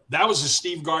 So that was a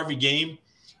Steve Garvey game.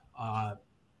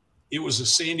 It was a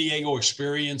San Diego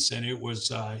experience, and it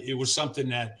was something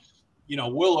that, you know,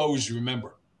 we'll always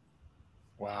remember.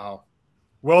 Wow.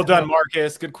 Well done,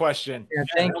 Marcus. Good question. Yeah,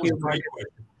 thank you, Marcus.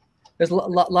 There's a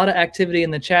lot of activity in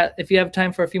the chat. If you have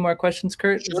time for a few more questions,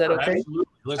 Kurt, is that okay? Absolutely.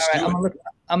 Let's do it.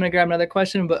 I'm gonna grab another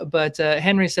question, but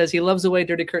Henry says he loves the way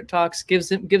Dirty Kurt talks.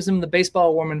 Gives him the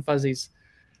baseball warm and fuzzies.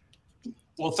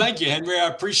 Well, thank you, Henry. I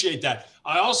appreciate that.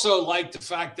 I also like the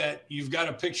fact that you've got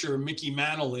a picture of Mickey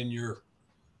Mantle in your.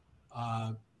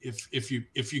 If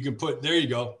you can put, there you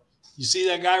go. You see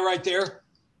that guy right there?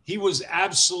 He was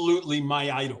absolutely my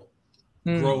idol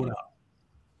growing up.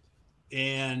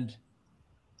 And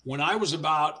when I was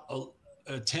about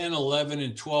 10, 11,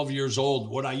 and 12 years old,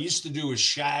 what I used to do is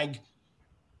shag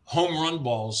home run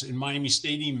balls in Miami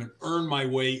Stadium and earn my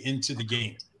way into the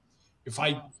game.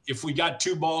 If we got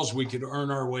 2 balls, we could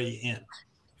earn our way in.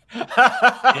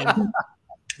 And,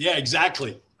 yeah,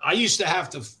 exactly. I used to have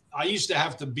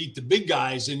to beat the big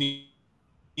guys, and the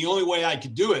only way I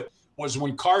could do it was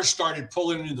when cars started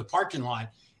pulling into the parking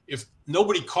lot. If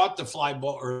nobody caught the fly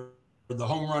ball or the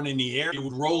home run in the air, it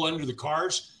would roll under the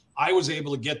cars. I was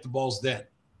able to get the balls then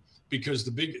because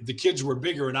the kids were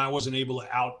bigger and I wasn't able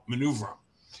to outmaneuver them.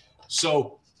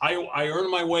 So I earned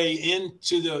my way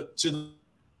into the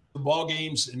ball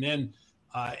games, and then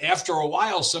after a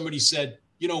while, somebody said,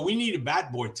 "You know, we need a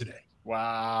bat boy today."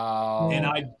 Wow! And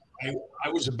I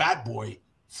was a bat boy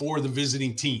for the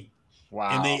visiting team. Wow!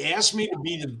 And they asked me to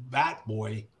be the bat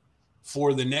boy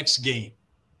for the next game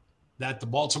that the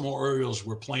Baltimore Orioles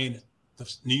were playing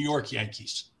the New York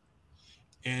Yankees.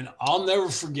 And I'll never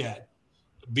forget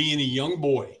being a young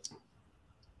boy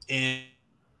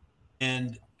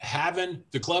and having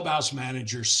the clubhouse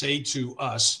manager say to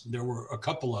us, there were a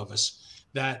couple of us,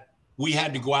 that we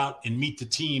had to go out and meet the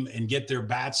team and get their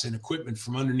bats and equipment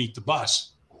from underneath the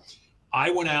bus. I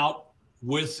went out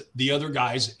with the other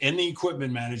guys and the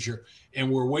equipment manager, and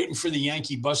we're waiting for the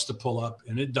Yankee bus to pull up,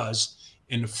 and it does.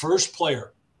 And the first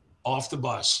player off the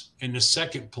bus and the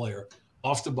second player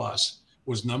off the bus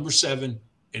was number 7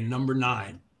 and number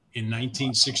 9 in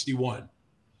 1961.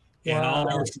 And Wow. I'll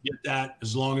never forget that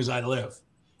as long as I live.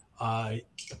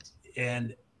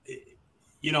 And,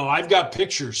 you know, I've got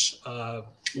pictures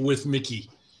with Mickey,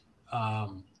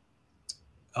 not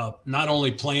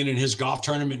only playing in his golf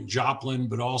tournament in Joplin,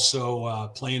 but also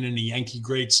playing in the Yankee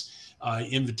Greats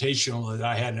Invitational that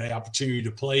I had the opportunity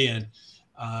to play in.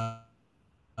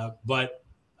 But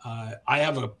I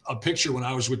have a picture when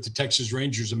I was with the Texas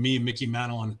Rangers of me and Mickey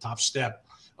Mantle on the top step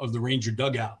of the Ranger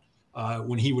dugout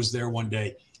when he was there one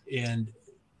day. And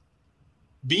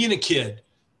being a kid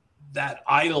that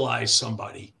idolized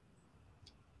somebody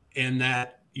and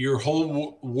that your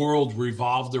whole world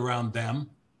revolved around them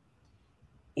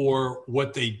or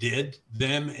what they did,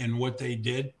 them and what they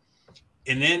did,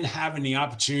 and then having the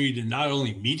opportunity to not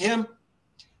only meet him,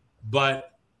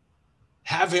 but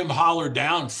have him holler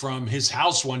down from his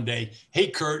house one day, "Hey,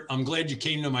 Kurt, I'm glad you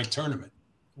came to my tournament."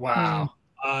 Wow.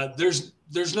 There's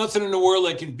nothing in the world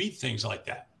that can beat things like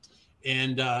that.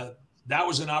 And that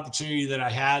was an opportunity that I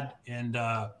had. And,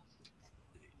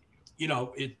 you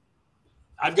know,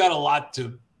 I've got a lot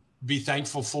to be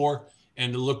thankful for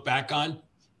and to look back on.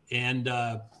 And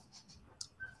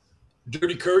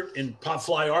Dirty Kurt and Pop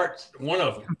Fly Art, one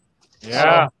of them.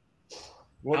 Yeah.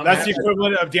 Well, that's the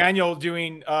equivalent of Daniel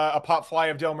doing a pop fly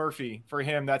of Dale Murphy. For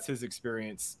him, that's his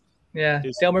experience. Yeah,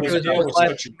 Dale Murphy was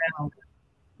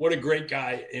what a great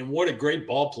guy, and what a great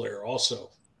ball player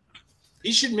also.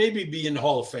 He should maybe be in the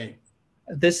Hall of Fame.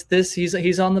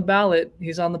 He's on the ballot.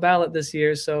 He's on the ballot this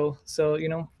year. So you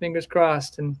know, fingers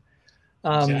crossed. And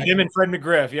him and Fred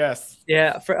McGriff, yes.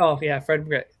 Yeah. Fred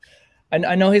McGriff.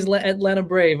 I know he's Atlanta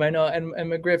Brave. I know, and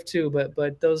McGriff too.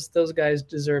 But those guys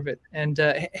deserve it. And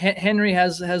Henry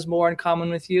has more in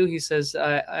common with you. He says,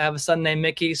 I have a son named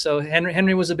Mickey. So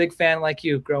Henry was a big fan like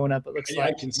you growing up. It looks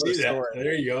like. I can see that.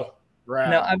 There you go. Right.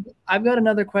 Now I've got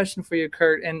another question for you,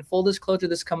 Kurt. And full disclosure,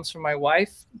 this comes from my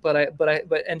wife, but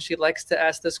she likes to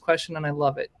ask this question, and I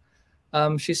love it.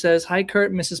 She says, "Hi,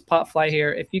 Kurt, Mrs. Potfly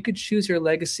here. If you could choose your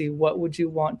legacy, what would you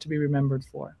want to be remembered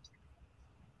for?"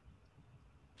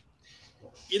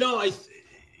 You know,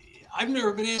 I've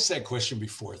never been asked that question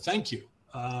before. Thank you.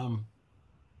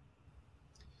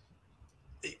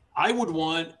 I would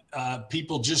want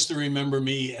people just to remember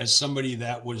me as somebody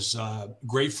that was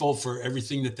grateful for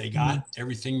everything that they got,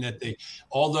 everything that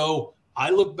although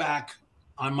I look back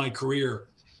on my career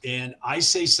and I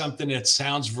say something that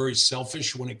sounds very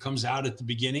selfish when it comes out at the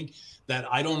beginning, that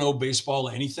I don't know baseball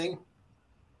or anything,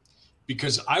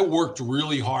 because I worked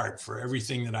really hard for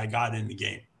everything that I got in the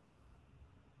game.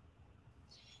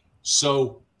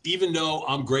 So even though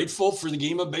I'm grateful for the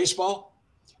game of baseball,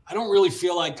 I don't really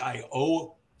feel like I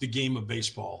owe the game of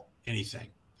baseball anything.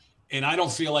 And I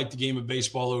don't feel like the game of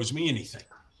baseball owes me anything.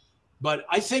 But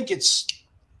I think it's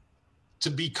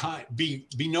to be kind, be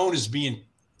known as being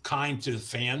kind to the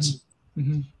fans,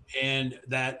 and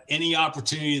that any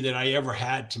opportunity that I ever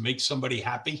had to make somebody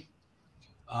happy,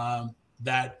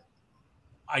 that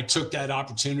I took that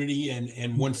opportunity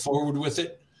and went forward with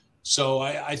it. So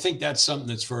I think that's something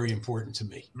that's very important to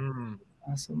me.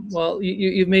 Awesome. Well,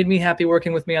 you've made me happy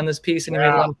working with me on this piece, and you made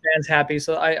a lot of fans happy.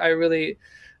 So I really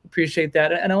appreciate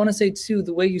that. And I want to say too,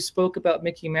 the way you spoke about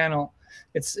Mickey Mantle,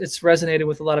 it's resonated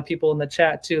with a lot of people in the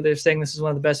chat too. They're saying this is one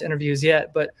of the best interviews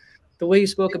yet. But the way you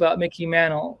spoke about Mickey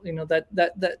Mantle, you know, that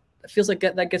feels like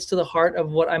that gets to the heart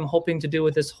of what I'm hoping to do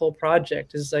with this whole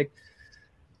project. Is like,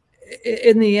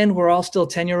 in the end, we're all still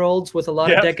 10-year-olds with a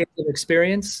lot of decades of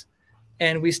experience.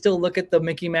 And we still look at the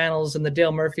Mickey Mantles and the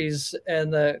Dale Murphys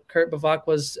and the Kurt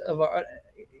Bevacquas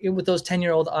with those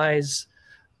 10-year-old eyes,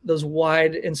 those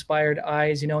wide, inspired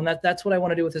eyes, you know. And that's what I want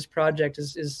to do with this project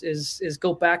is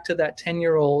go back to that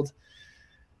 10-year-old,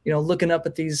 you know, looking up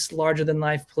at these larger than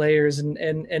life players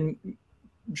and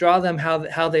draw them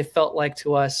how they felt like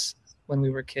to us when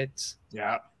we were kids.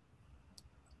 Yeah.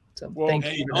 So well, thank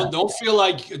you. Don't feel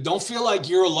like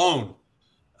you're alone.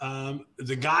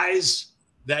 The guys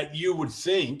that you would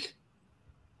think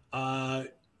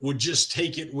would just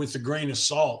take it with a grain of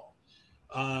salt.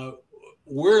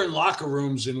 We're in locker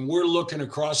rooms and we're looking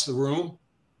across the room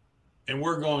and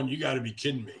we're going, "You got to be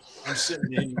kidding me."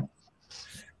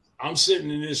 I'm sitting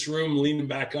in this room, leaning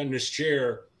back on this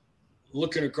chair,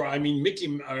 looking across. I mean,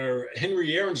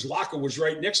 Henry Aaron's locker was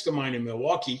right next to mine in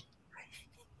Milwaukee.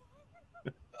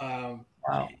 Wow.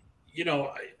 You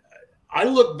know, I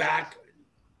look back.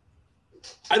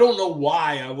 I don't know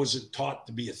why I wasn't taught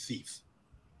to be a thief.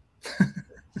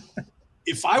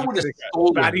 If I would have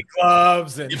stolen batty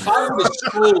gloves, and if I would have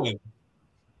stolen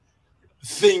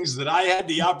things that I had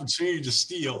the opportunity to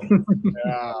steal,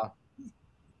 yeah,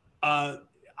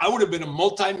 I would have been a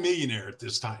multimillionaire at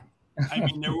this time. I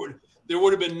mean, there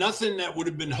would have been nothing that would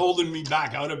have been holding me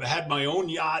back. I would have had my own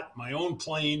yacht, my own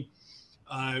plane,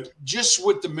 just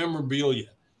with the memorabilia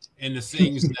and the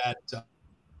things that,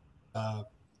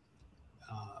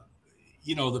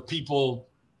 you know, the people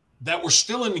that were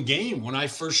still in the game when I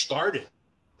first started,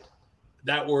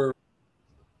 that were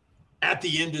at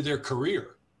the end of their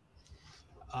career.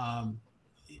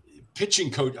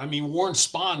 Pitching coach. I mean, Warren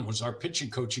Spahn was our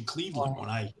pitching coach in Cleveland when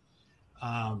I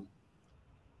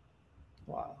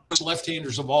was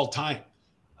left-handers of all time.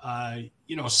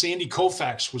 You know, Sandy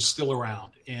Koufax was still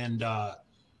around, and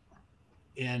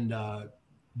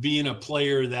being a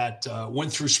player that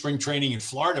went through spring training in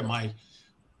Florida,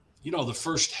 the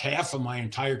first half of my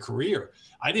entire career,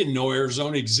 I didn't know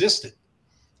Arizona existed.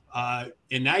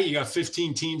 And now you got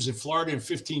 15 teams in Florida and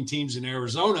 15 teams in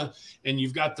Arizona, and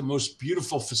you've got the most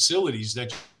beautiful facilities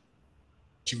that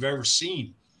you've ever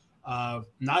seen,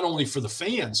 not only for the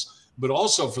fans, but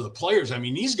also for the players. I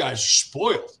mean, these guys are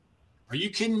spoiled. Are you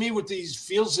kidding me with these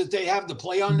fields that they have to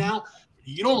play on now?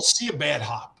 You don't see a bad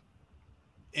hop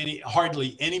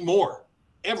hardly anymore,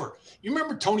 ever. You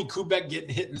remember Tony Kubek getting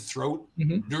hit in the throat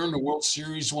during the World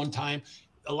Series one time?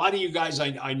 A lot of you guys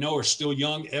I know are still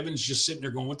young. Evan's just sitting there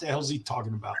going, what the hell is he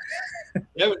talking about?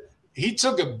 Evan, he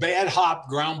took a bad hop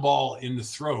ground ball in the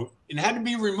throat and had to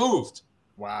be removed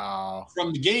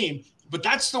from the game. But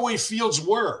that's the way fields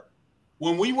were.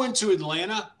 When we went to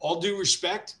Atlanta, all due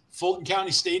respect, Fulton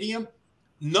County Stadium,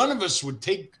 none of us would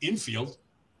take infield.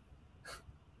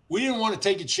 We didn't want to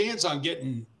take a chance on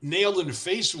getting nailed in the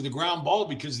face with a ground ball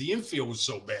because the infield was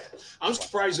so bad. I'm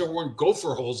surprised there weren't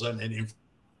gopher holes on that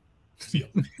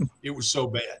infield. It was so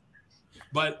bad.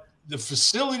 But the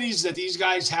facilities that these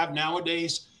guys have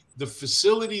nowadays, the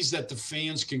facilities that the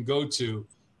fans can go to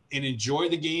and enjoy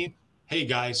the game. Hey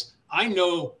guys, I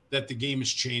know that the game has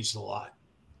changed a lot,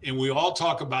 and we all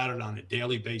talk about it on a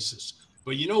daily basis.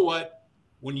 But you know what?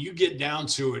 When you get down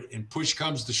to it and push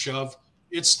comes to shove,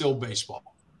 it's still baseball.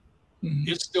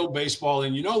 It's still baseball.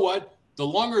 And you know what? The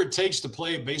longer it takes to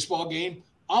play a baseball game,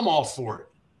 I'm all for it.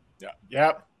 Yeah.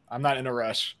 Yep. I'm not in a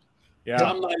rush. Yeah.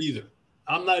 I'm not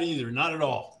either. Not at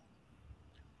all.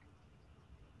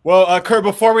 Well, Kurt,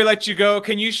 before we let you go,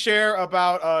 can you share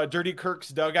about Dirty Kirk's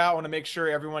Dugout? I want to make sure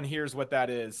everyone hears what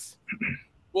that is.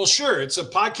 Well, sure. It's a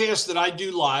podcast that I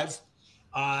do live.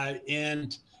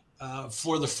 And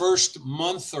for the first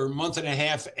month or month and a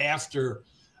half after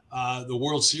the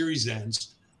World Series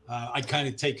ends, I kind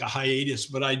of take a hiatus,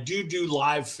 but I do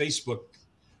live Facebook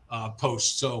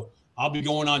posts. So I'll be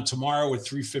going on tomorrow at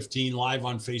 3:15 live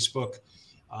on Facebook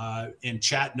and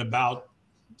chatting about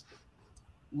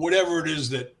whatever it is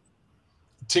that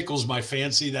tickles my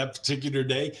fancy that particular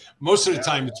day. Most of the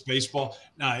time it's baseball.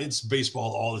 No, it's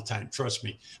baseball all the time. Trust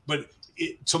me. But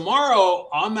tomorrow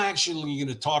I'm actually going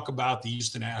to talk about the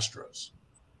Houston Astros.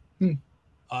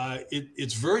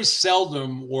 It's very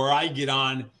seldom where I get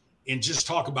on and just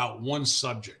talk about one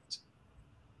subject.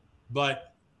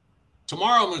 But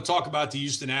tomorrow I'm going to talk about the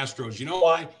Houston Astros. You know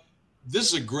why?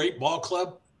 This is a great ball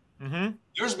club.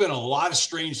 There's been a lot of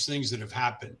strange things that have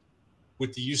happened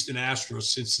with the Houston Astros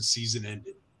since the season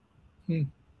ended.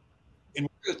 And we're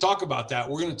going to talk about that.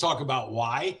 We're going to talk about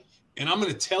why. And I'm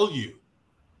going to tell you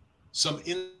some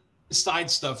inside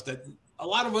stuff that a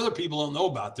lot of other people don't know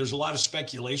about. There's a lot of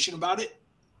speculation about it,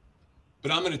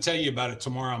 but I'm going to tell you about it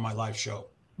tomorrow on my live show.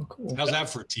 Oh, cool. How's that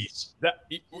for a tease?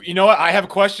 You know what? I have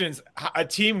questions. A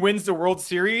team wins the World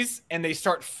Series and they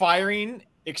start firing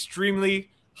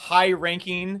extremely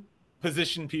high-ranking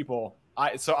position people.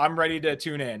 So I'm ready to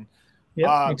tune in.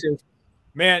 Yeah, me too.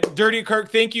 Man, Dirty Kirk,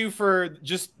 thank you for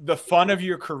just the fun of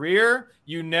your career.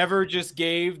 You never just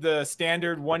gave the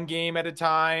standard one game at a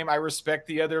time. I respect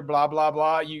the other, blah, blah,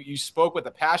 blah. You spoke with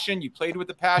a passion. You played with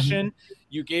a passion.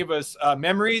 You gave us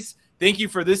memories. Thank you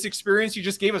for this experience. You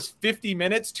just gave us 50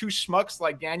 minutes, two schmucks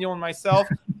like Daniel and myself.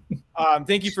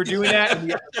 Thank you for doing that.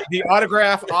 And the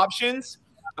autograph options.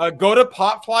 Go to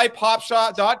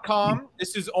popflypopshot.com.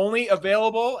 This is only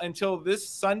available until this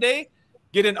Sunday.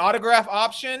 Get an autograph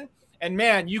option. And,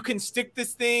 man, you can stick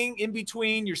this thing in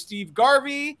between your Steve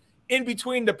Garvey, in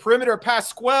between the perimeter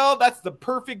Pasquale. That's the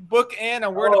perfect bookend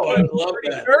on where to put it. I love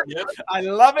that. Yep. I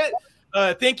love it.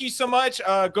 Thank you so much.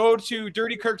 Go to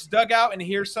Dirty Kirk's dugout and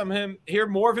hear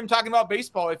more of him talking about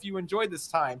baseball if you enjoyed this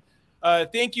time.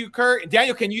 Thank you, Kurt.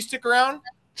 Daniel, can you stick around?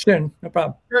 Sure, no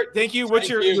problem. Kurt, thank you. What's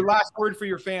your last word for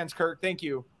your fans, Kurt? Thank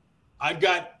you. I've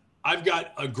got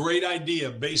a great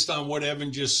idea based on what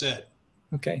Evan just said.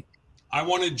 Okay. I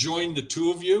want to join the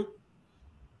two of you.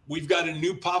 We've got a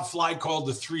new pop fly called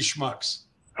the Three Schmucks.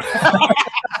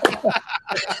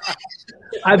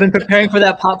 I've been preparing for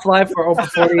that pop fly for over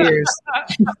 40 years.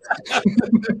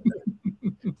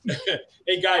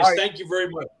 Hey, guys, thank you very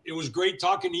much. It was great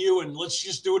talking to you, and let's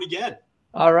just do it again.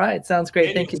 All right. Sounds great.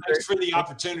 Anyway, thank you. Thanks for the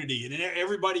opportunity. And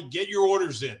everybody get your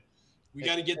orders in. We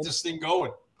got to get this thing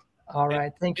going. All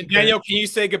right. Thank you. Daniel, can you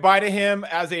say goodbye to him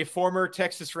as a former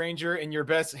Texas Ranger in your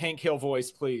best Hank Hill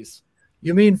voice, please?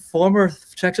 You mean former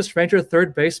Texas Ranger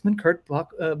third baseman Kurt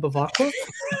Bevacqua?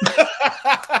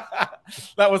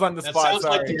 That was on the spot. Sounds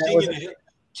like the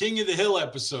King of the Hill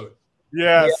episode.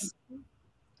 Yes.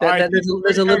 Yeah. There's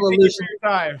a little illusion.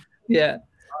 Time. Yeah.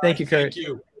 Thank you, Kurt. Thank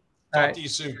you. Talk to you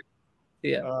soon.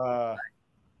 Yeah.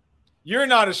 You're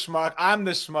not a schmuck. I'm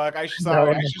the schmuck. I should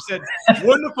have said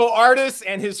wonderful artist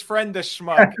and his friend the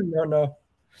schmuck. No.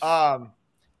 Well,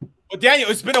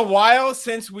 Daniel, it's been a while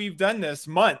since we've done this.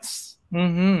 Months.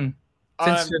 Mm-hmm.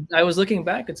 I was looking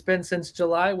back. It's been since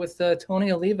July with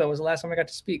Tony Oliva was the last time I got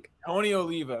to speak. Tony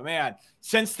Oliva, man.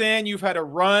 Since then, you've had a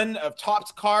run of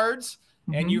Topps cards,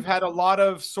 and you've had a lot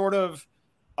of sort of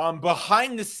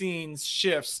behind-the-scenes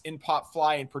shifts in Pop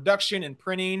Fly and production and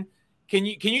printing. Can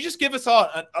you just give us all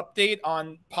an update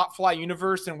on Pop Fly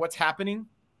Universe and what's happening?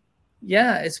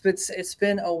 Yeah, it's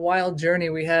been a wild journey.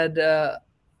 We had a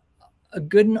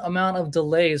good amount of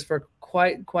delays for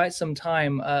quite some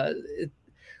time.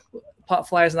 Pop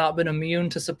Fly has not been immune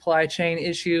to supply chain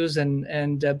issues,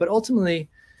 but ultimately,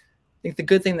 I think the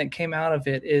good thing that came out of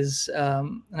it is,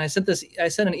 and I sent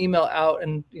an email out,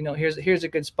 and here's a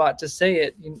good spot to say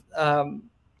it. I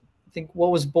think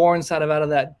what was born out of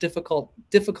that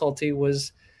difficulty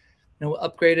was,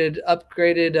 upgraded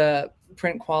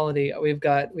print quality. We've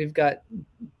got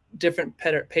different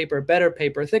better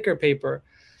paper, thicker paper.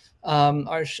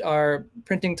 Our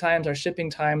printing times, our shipping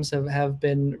times have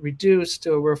been reduced.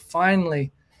 So we're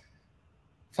finally,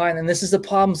 and this is the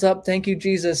palms up, thank you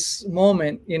Jesus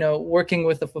moment. Working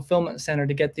with the fulfillment center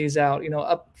to get these out.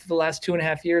 Up for the last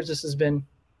 2.5 years, this has been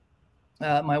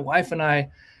my wife and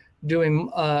I doing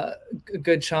a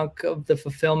good chunk of the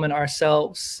fulfillment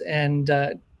ourselves, and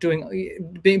being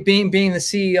the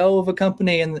CEO of a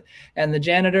company and the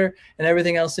janitor and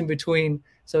everything else in between.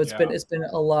 So it's been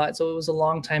a lot. So it was a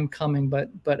long time coming,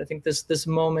 but I think this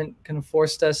moment kind of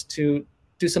forced us to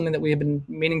do something that we have been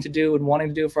meaning to do and wanting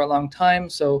to do for a long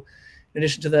time. So in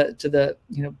addition to the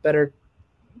better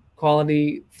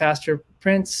quality, faster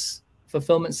prints,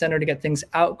 fulfillment center to get things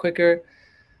out quicker.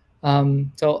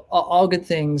 So all good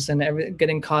things, and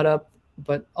getting caught up,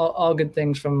 but all good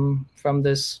things from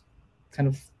this kind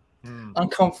of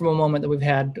uncomfortable moment that we've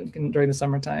had during the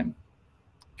summertime.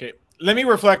 Okay, let me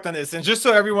reflect on this, and just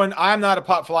so everyone, I'm not a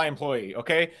Pop Fly employee.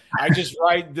 Okay, I just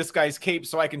ride this guy's cape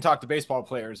so I can talk to baseball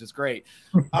players. It's great,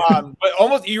 but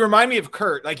almost you remind me of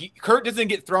Kurt. Like Kurt doesn't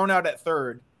get thrown out at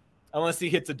third unless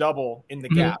he hits a double in the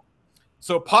gap.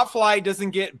 So Pop Fly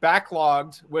doesn't get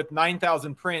backlogged with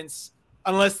 9,000 prints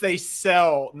unless they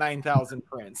sell 9,000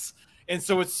 prints. And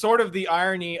so it's sort of the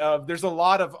irony of there's a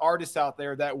lot of artists out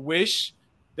there that wish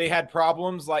they had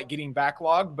problems like getting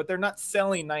backlogged, but they're not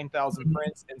selling 9,000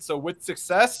 prints. And so with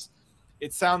success,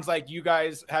 it sounds like you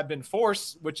guys have been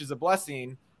forced, which is a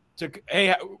blessing, to,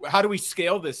 hey, how do we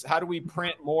scale this? How do we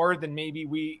print more than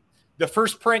maybe the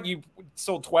first print you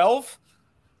sold 12?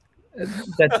 I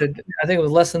think it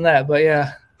was less than that, but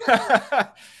yeah.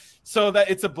 So that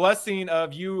it's a blessing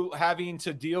of you having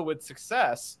to deal with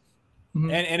success.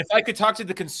 And if I could talk to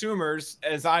the consumers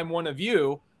as I'm one of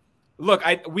you, look,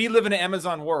 we live in an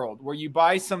Amazon world where you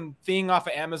buy something off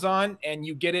of Amazon and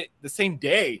you get it the same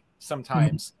day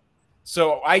sometimes.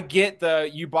 So I get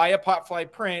you buy a Pop Fly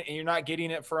print and you're not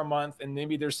getting it for a month, and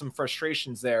maybe there's some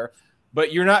frustrations there,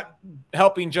 but you're not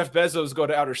helping Jeff Bezos go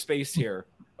to outer space here.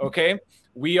 Okay.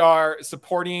 We are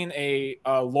supporting a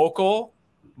local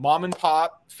mom and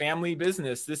pop family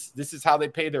business. This is how they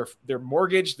pay their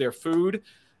mortgage, their food,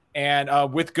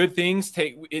 and with good things,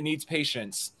 it needs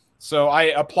patience. So I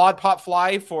applaud Pop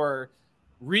Fly for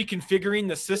reconfiguring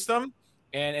the system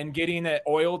and getting it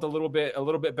oiled a little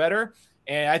bit better.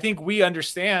 And I think we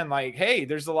understand, like, hey,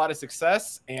 there's a lot of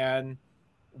success, and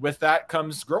with that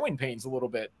comes growing pains a little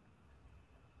bit.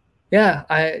 Yeah,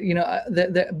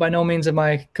 by no means am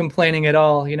I complaining at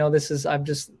all. I've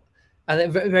just I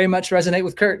very much resonate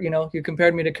with Kurt. You know, you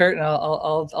compared me to Kurt, and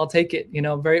I'll take it. You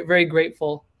know, very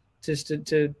grateful just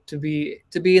to be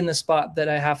in the spot that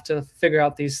I have to figure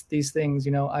out these things.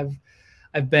 You know,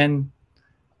 I've been,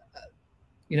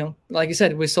 you know, like you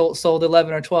said, we sold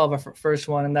 11 or 12 our first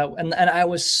one, and I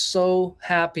was so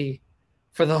happy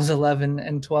for those 11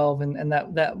 and 12, and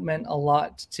that meant a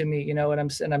lot to me. You know, and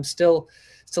I'm still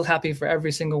happy for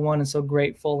every single one, and so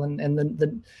grateful. And I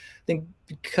think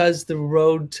because the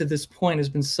road to this point has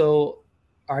been so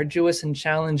arduous and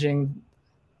challenging,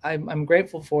 I'm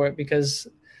grateful for it, because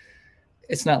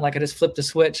it's not like I just flipped a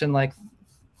switch and like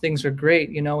things are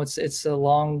great. You know, it's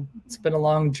been a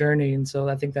long journey. And so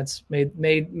I think that's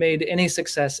made any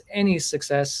success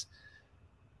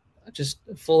just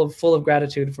full of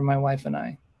gratitude for my wife and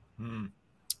I. Mm.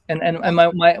 And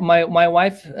my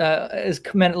wife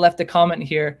left a comment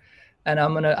here, and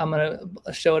I'm gonna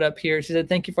show it up here. She said,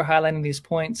 "Thank you for highlighting these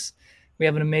points. We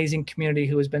have an amazing community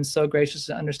who has been so gracious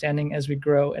and understanding as we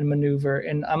grow and maneuver."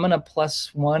 And I'm gonna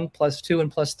 +1, +2,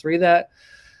 and +3 that.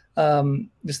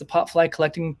 Just the pot fly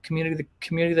collecting community, the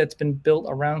community that's been built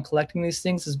around collecting these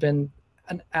things, has been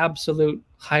an absolute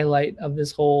highlight of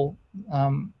this whole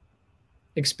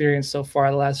experience so far,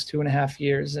 the last 2.5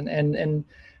 years, and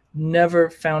never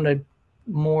found a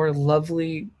more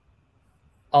lovely,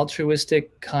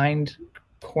 altruistic, kind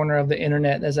corner of the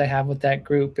internet as I have with that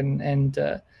group, and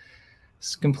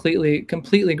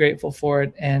completely grateful for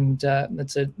it. And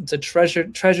it's a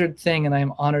treasured thing, and I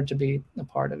am honored to be a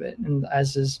part of it, and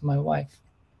as is my wife.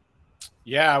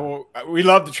 Yeah, well, we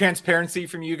love the transparency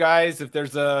from you guys. If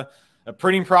there's a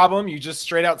printing problem, you just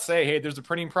straight out say, "Hey, there's a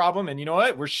printing problem, and you know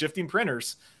what? We're shifting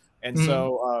printers." And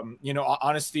so, you know,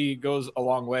 honesty goes a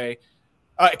long way.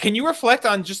 Can you reflect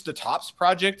on just the Topps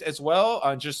project as well?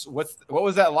 On just what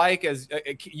was that like? As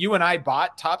you and I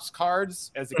bought Topps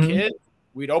cards as a kid,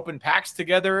 we'd open packs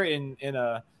together in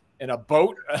a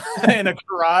boat in a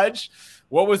garage.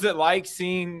 What was it like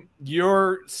seeing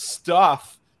your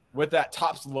stuff with that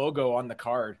Topps logo on the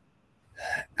card?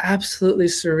 Absolutely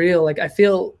surreal. Like, I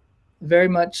feel very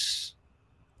much.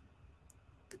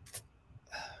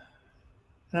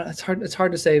 It's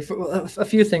hard to say. For a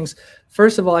few things.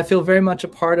 First of all, I feel very much a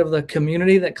part of the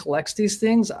community that collects these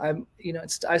things. I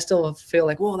still feel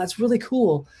like, whoa, that's really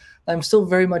cool. I'm still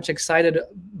very much excited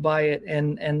by it,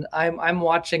 and I'm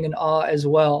watching in awe as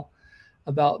well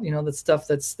about, you know, the stuff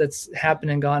that's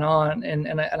happened and gone on,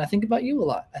 and I think about you a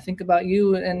lot. I think about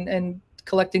you and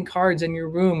collecting cards in your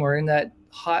room or in that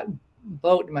hot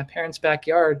boat in my parents'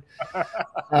 backyard.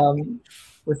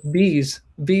 With bees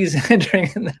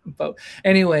entering in that boat.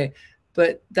 Anyway,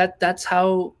 but that's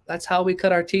how we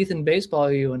cut our teeth in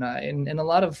baseball, you and I, and a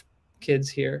lot of kids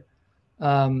here,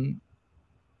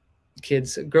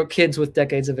 kids with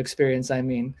decades of experience. I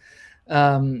mean,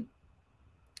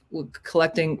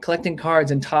 collecting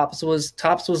cards, and Topps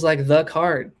was like the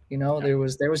card. You know, there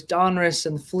was Donruss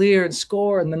and Fleer and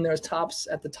Score, and then there's Topps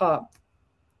at the top,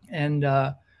 and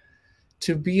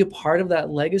to be a part of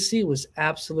that legacy was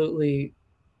absolutely,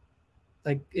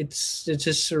 like, it's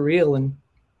just surreal.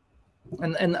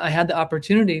 And I had the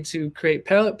opportunity to create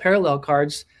parallel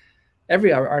cards.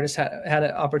 Every artist had an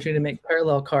opportunity to make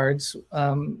parallel cards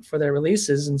for their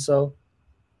releases. And so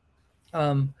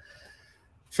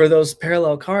for those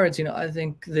parallel cards, you know, I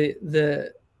think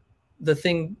the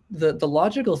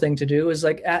logical thing to do is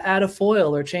like add a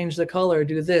foil or change the color or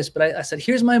do this. But I said,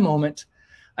 here's my moment.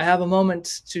 I have a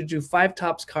moment to do 5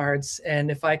 Topps cards,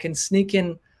 and if I can sneak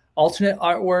in alternate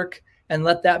artwork and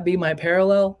let that be my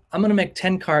parallel, I'm going to make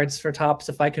 10 cards for Topps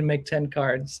if I can make 10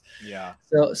 cards. Yeah.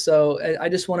 So I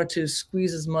just wanted to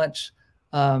squeeze as much,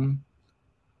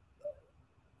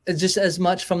 just as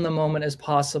much from the moment as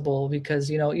possible, because,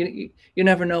 you know, you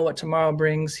never know what tomorrow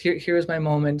brings. Here's my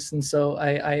moments. And so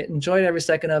I enjoyed every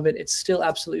second of it. It's still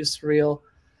absolutely surreal,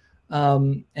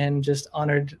 and just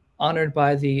honored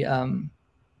by the,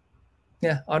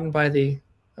 honored by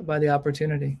the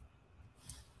opportunity.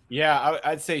 Yeah,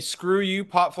 I'd say screw you,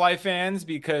 Pop Fly fans,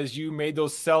 because you made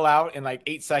those sell out in like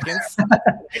 8 seconds.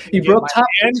 You broke top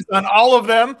hands on all of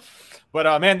them.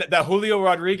 But man, that Julio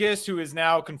Rodriguez, who is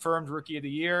now confirmed Rookie of the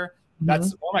Year,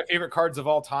 that's one of my favorite cards of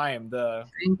all time.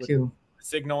 Thank you. The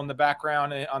signal in the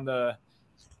background on the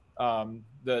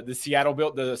Seattle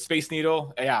built the Space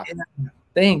Needle. Yeah.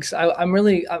 Thanks.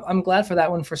 I'm glad for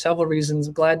that one for several reasons.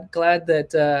 Glad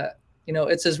that you know,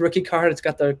 it's his rookie card. It's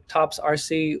got the Topps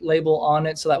RC label on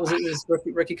it. So that was his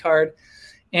rookie card.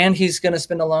 And he's going to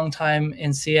spend a long time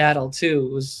in Seattle too.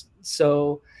 It was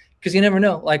so, because you never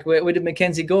know. Like we did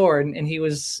Mackenzie Gore, and he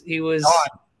was when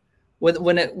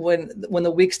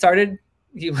the week started,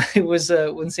 he was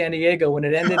in San Diego. When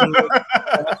it ended,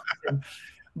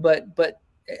 but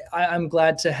I'm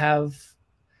glad to have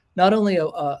not only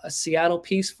a Seattle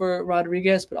piece for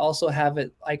Rodriguez, but also have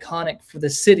it iconic for the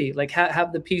city. Like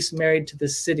have the piece married to the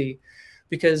city,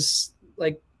 because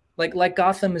like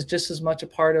Gotham is just as much a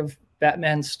part of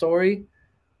Batman's story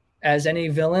as any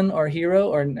villain or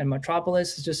hero, and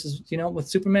Metropolis is just as, with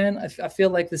Superman. I feel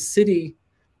like the city,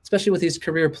 especially with these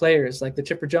career players like the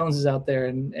Chipper Joneses out there,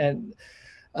 and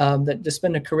that just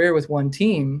spend a career with one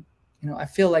team, I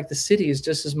feel like the city is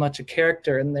just as much a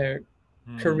character in their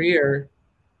career,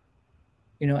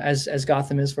 as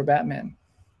Gotham is for Batman.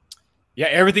 Yeah,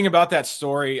 everything about that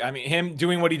story. I mean, him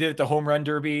doing what he did at the home run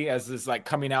derby as this like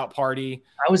coming out party.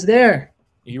 I was there.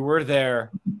 You were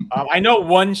there. I know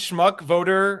one schmuck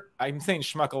voter. I'm saying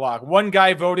schmuck a lot. One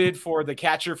guy voted for the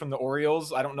catcher from the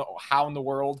Orioles. I don't know how in the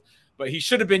world, but he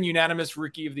should have been unanimous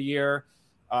Rookie of the Year.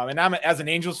 And as an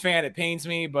Angels fan, it pains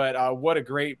me, but what a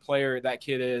great player that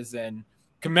kid is, and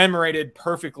commemorated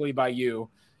perfectly by you.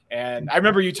 And I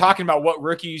remember you talking about what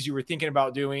rookies you were thinking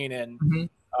about doing,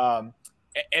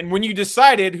 and when you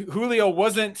decided Julio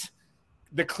wasn't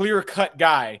the clear-cut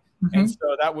guy, and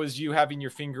so that was you having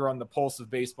your finger on the pulse of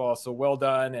baseball. So well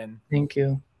done. And thank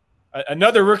you.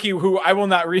 Another rookie who I will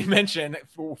not re-mention,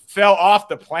 who fell off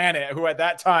the planet, who at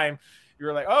that time you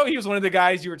were like, oh, he was one of the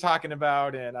guys you were talking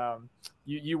about, and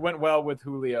you went well with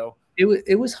Julio.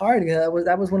 It was hard.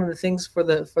 That was one of the things for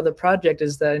the project,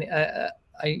 is that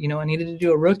I needed to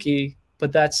do a rookie,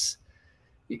 but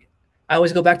I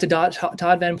always go back to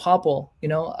Todd Van Poppel.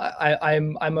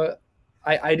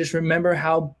 I just remember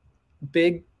how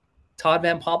big Todd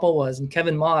Van Poppel was, and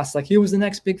Kevin Moss, like he was the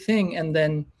next big thing. And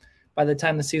then by the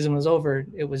time the season was over,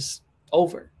 it was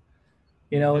over,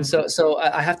 and so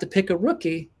I have to pick a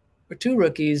rookie or two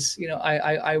rookies.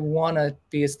 I want to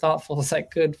be as thoughtful as I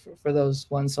could for those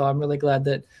ones. So I'm really glad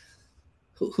that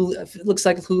it looks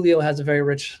like Julio has a very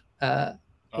rich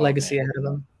legacy ahead of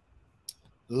him.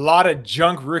 A lot of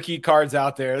junk rookie cards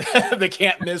out there they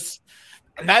can't miss.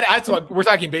 And that's what we're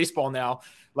talking baseball now.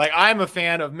 Like, I'm a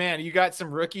fan of, man, you got some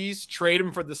rookies, trade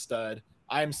them for the stud.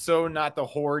 I'm so not the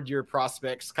hoard your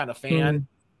prospects kind of fan.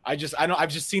 I've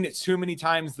just seen it too many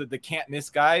times that the can't miss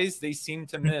guys, they seem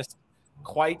to miss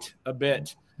quite a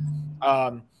bit.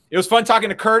 It was fun talking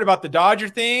to Kurt about the Dodger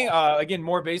thing. Again,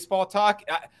 more baseball talk.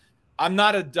 I'm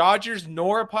not a Dodgers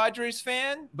nor a Padres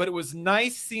fan, but it was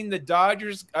nice seeing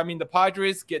the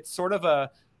Padres get sort of a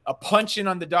punch in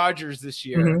on the Dodgers this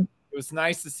year. It was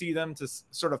nice to see them to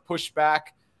sort of push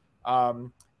back.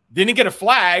 Didn't get a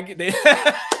flag. They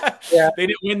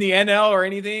didn't win the NL or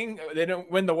anything. They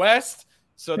didn't win the West.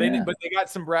 So but they got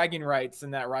some bragging rights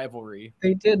in that rivalry.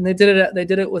 They did, and they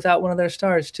did it without one of their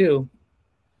stars too.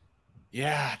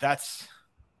 Yeah,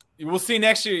 we'll see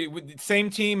next year with the same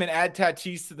team and add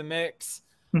Tatis to the mix.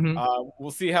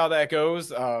 We'll see how that goes.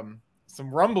 Some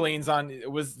rumblings on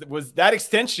was that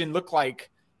extension looked like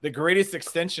the greatest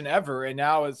extension ever, and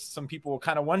now as some people were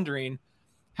kind of wondering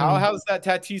how's that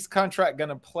Tatis contract going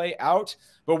to play out.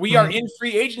 But we are in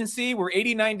free agency. We're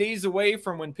 89 days away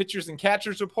from when pitchers and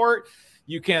catchers report.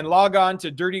 You can log on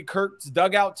to Dirty Kurt's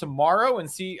dugout tomorrow and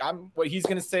see what he's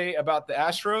going to say about the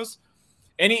Astros.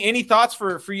 Any thoughts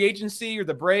for free agency or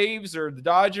the Braves or the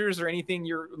Dodgers or anything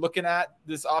you're looking at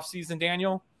this offseason,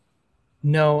 Daniel?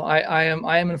 No, I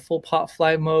am in full pot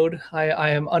fly mode. I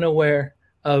am unaware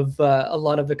of a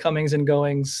lot of the comings and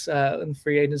goings in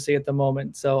free agency at the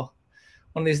moment. So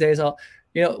one of these days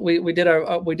we did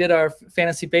our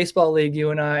fantasy baseball league, you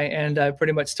and I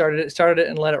pretty much started it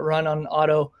and let it run on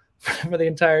auto for the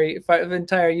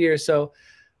entire year. So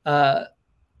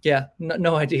yeah,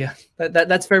 no idea.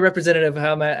 That's very representative of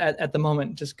how I'm at the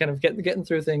moment, just kind of getting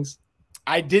through things.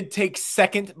 I did take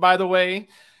second, by the way,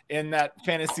 in that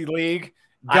fantasy league.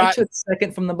 I took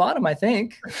second from the bottom, I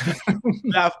think.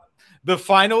 The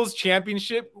finals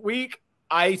championship week,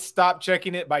 I stopped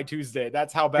checking it by Tuesday.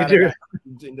 That's how bad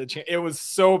it was.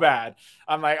 So bad.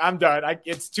 I'm like, I'm done.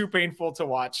 It's too painful to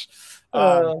watch.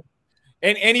 And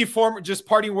any form, just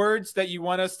parting words that you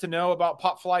want us to know about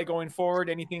Popfly going forward?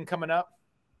 Anything coming up?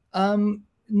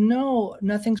 No,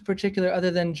 nothing's particular other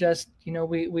than just, we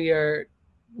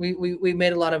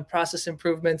made a lot of process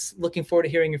improvements. Looking forward to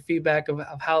hearing your feedback of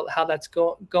how that's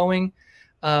going.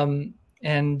 Would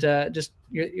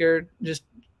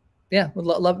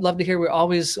love to hear. We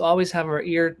always have our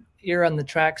ear on the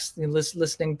tracks,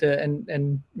 listening to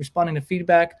and responding to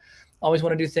feedback. Always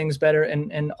want to do things better,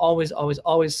 and always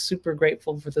super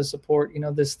grateful for the support.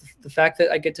 The fact that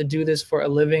I get to do this for a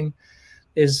living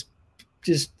is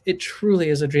just, it truly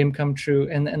is a dream come true.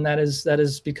 And that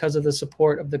is because of the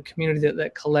support of the community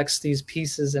that collects these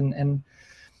pieces, and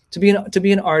to be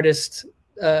an artist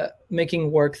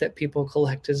making work that people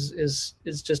collect is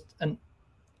just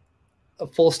a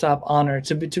full stop honor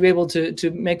to be able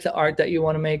to make the art that you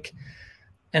want to make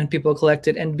and people collect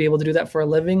it, and be able to do that for a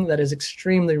living. That is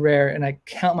extremely rare, and I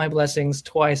count my blessings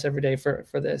twice every day for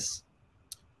this.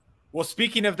 Well,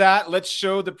 speaking of that, let's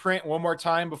show the print one more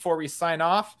time before we sign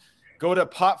off. Go to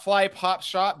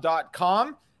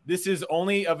popflypopshop.com. This is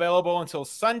only available until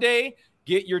Sunday.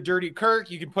 Get your Dirty Kirk.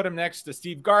 You can put him next to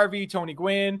Steve Garvey, Tony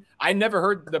Gwynn. I never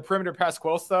heard the Perimeter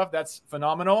Pasquale stuff. That's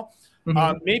phenomenal.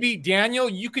 Maybe Daniel,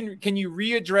 can you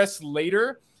readdress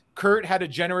later? Kurt had a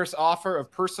generous offer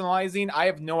of personalizing. I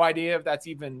have no idea if that's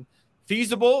even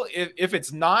feasible. If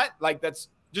it's not, like, that's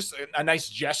just a nice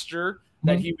gesture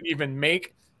that he would even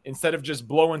make instead of just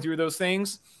blowing through those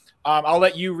things. I'll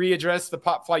let you readdress the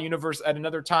Popfly universe at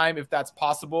another time if that's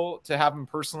possible to have them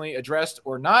personally addressed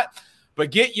or not. But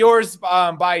get yours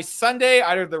by Sunday,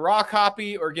 either the raw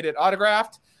copy or get it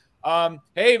autographed.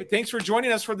 Hey, thanks for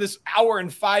joining us for this hour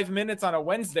and 5 minutes on a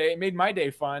Wednesday. It made my day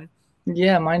fun.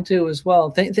 Yeah, mine too as well.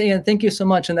 Thank you so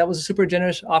much. And that was a super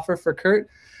generous offer for Kurt.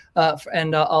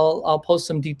 And I'll post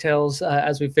some details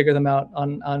as we figure them out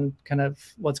on kind of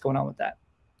what's going on with that.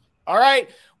 All right.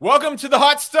 Welcome to the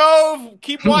hot stove.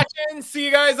 Keep watching. See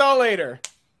you guys all later.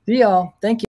 See y'all. Thank you.